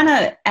 if you want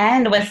to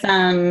end with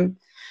some,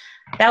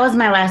 that was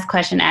my last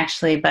question,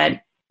 actually.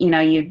 But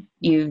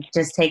you've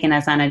just taken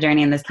us on a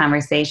journey in this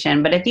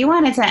conversation. But if you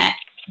wanted to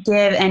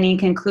give any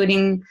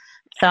concluding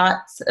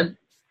thoughts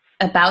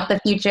about the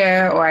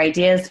future or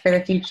ideas for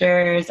the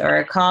futures or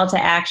a call to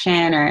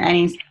action or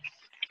any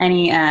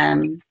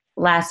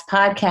last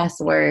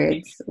podcast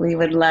words, we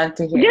would love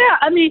to hear. Yeah,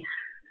 I mean,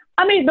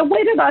 the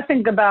way that I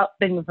think about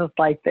things is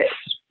like this,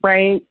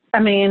 right? I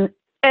mean,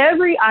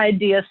 every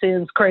idea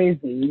seems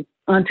crazy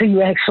until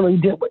you actually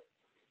do it.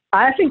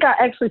 I think I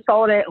actually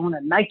saw that on a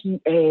Nike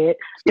ad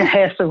that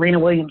has Serena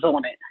Williams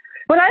on it.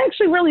 But I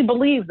actually really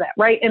believe that,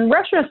 right? In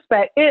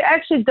retrospect, it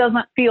actually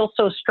doesn't feel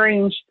so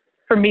strange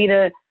for me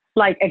to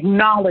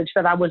acknowledge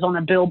that I was on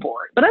a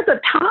billboard. But at the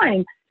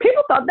time,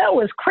 people thought that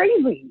was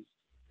crazy,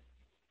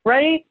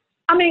 right?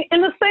 I mean,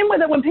 in the same way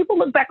that when people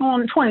look back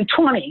on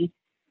 2020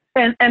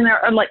 and they're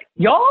like,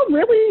 y'all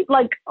really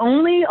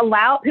only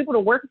allow people to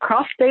work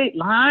across state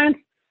lines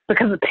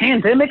because of the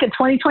pandemic in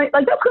 2020,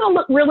 that's going to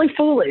look really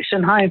foolish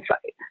in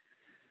hindsight,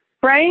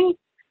 right?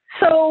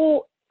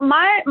 So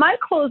my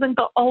closing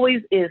thought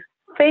always is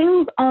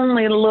things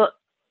only look,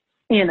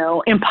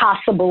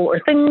 impossible, or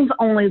things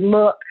only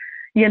look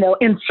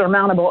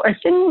insurmountable, or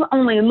things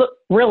only look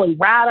really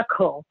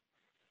radical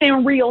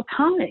in real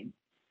time.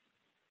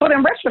 But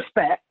in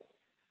retrospect,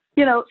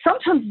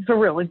 sometimes it's a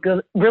really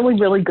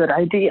good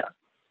idea.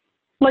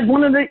 Like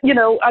one of the,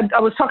 I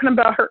was talking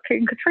about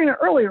Hurricane Katrina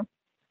earlier.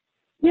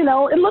 you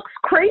know, it looks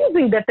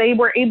crazy that they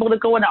were able to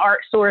go into art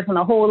stores and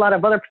a whole lot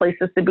of other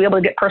places to be able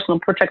to get personal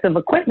protective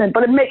equipment,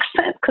 but it makes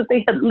sense because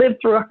they had lived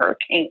through a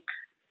hurricane,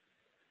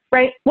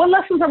 right? What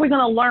lessons are we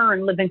going to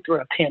learn living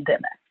through a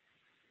pandemic?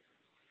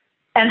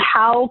 And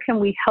how can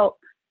we help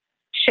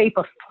shape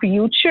a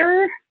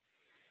future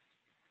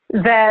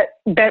that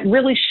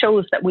really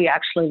shows that we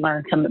actually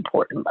learned some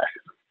important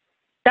lessons?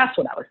 That's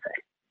what I would say.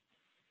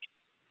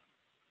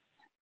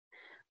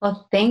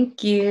 Well,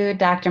 thank you,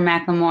 Dr.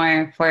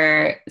 McLemore,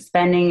 for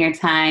spending your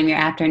time, your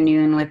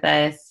afternoon with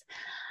us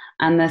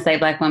on the Site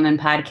Black Women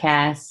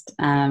podcast.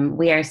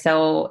 We are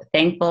so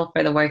thankful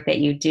for the work that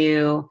you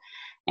do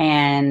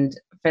and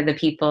for the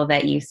people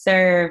that you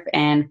serve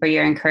and for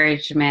your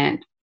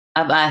encouragement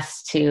of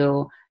us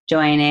to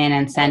join in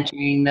and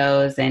centering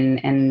those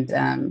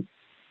and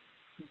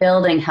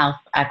building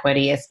health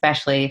equity,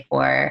 especially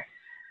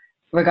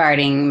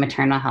regarding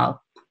maternal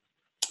health.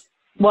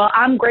 Well,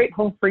 I'm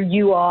grateful for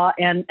you all,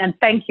 and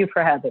thank you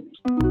for having me.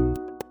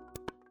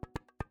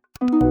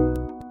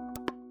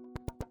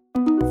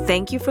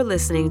 Thank you for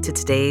listening to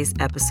today's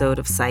episode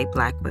of Site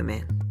Black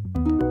Women.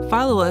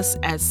 Follow us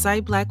at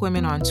Site Black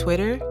Women on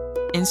Twitter,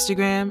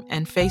 Instagram,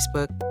 and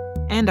Facebook,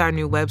 and our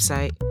new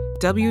website,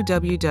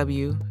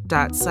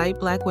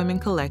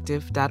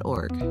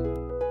 www.siteblackwomencollective.org.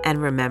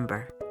 And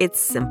remember, it's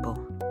simple.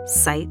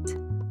 Site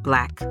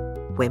Black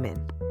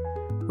Women.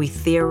 We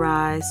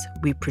theorize,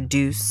 we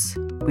produce,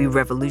 we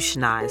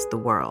revolutionize the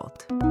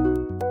world.